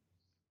change.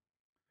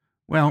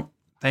 Well,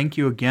 thank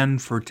you again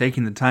for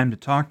taking the time to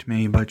talk to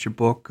me about your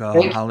book,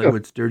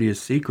 Hollywood's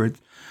Dirtiest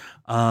Secrets.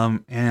 As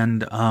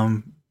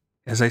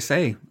I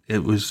say,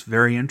 it was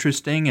very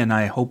interesting, and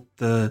I hope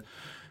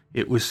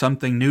it was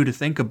something new to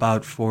think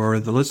about for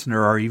the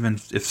listener, or even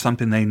if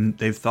something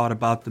they've thought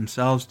about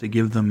themselves, to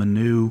give them a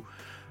new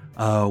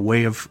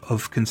way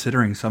of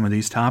considering some of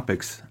these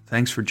topics.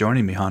 Thanks for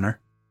joining me, Hunter.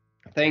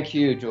 Thank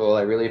you, Joel.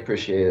 I really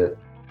appreciate it.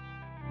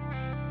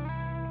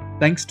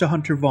 Thanks to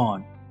Hunter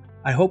Vaughn.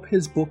 I hope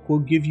his book will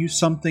give you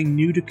something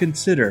new to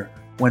consider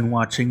when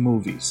watching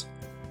movies.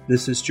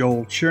 This is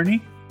Joel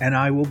Cherney, and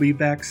I will be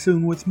back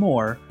soon with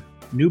more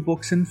New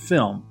Books in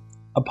Film,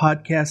 a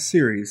podcast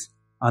series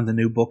on the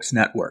New Books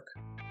Network.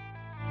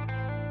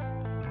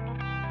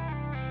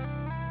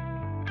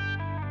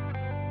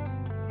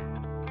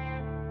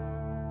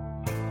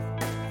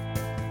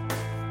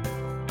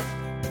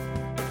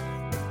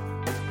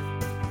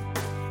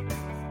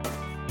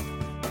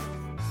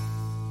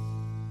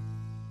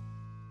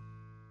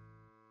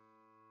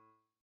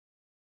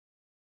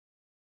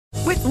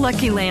 With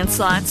Lucky Land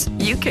Slots,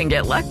 you can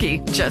get lucky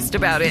just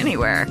about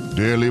anywhere.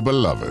 Dearly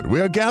beloved, we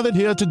are gathered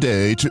here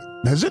today to...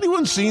 Has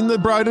anyone seen the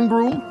bride and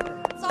groom?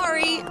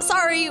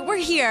 Sorry, we're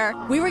here.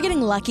 We were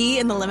getting lucky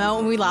in the limo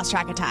and we lost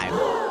track of time.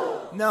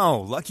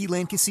 No, Lucky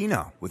Land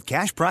Casino, with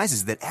cash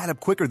prizes that add up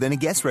quicker than a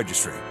guest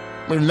registry.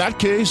 In that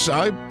case,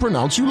 I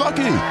pronounce you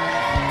lucky.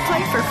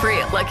 Play for free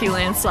at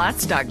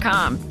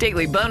LuckyLandSlots.com.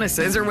 Daily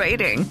bonuses are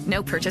waiting.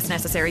 No purchase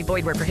necessary.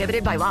 Void where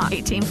prohibited by law.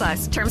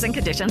 18+. Terms and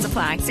conditions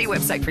apply. See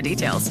website for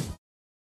details.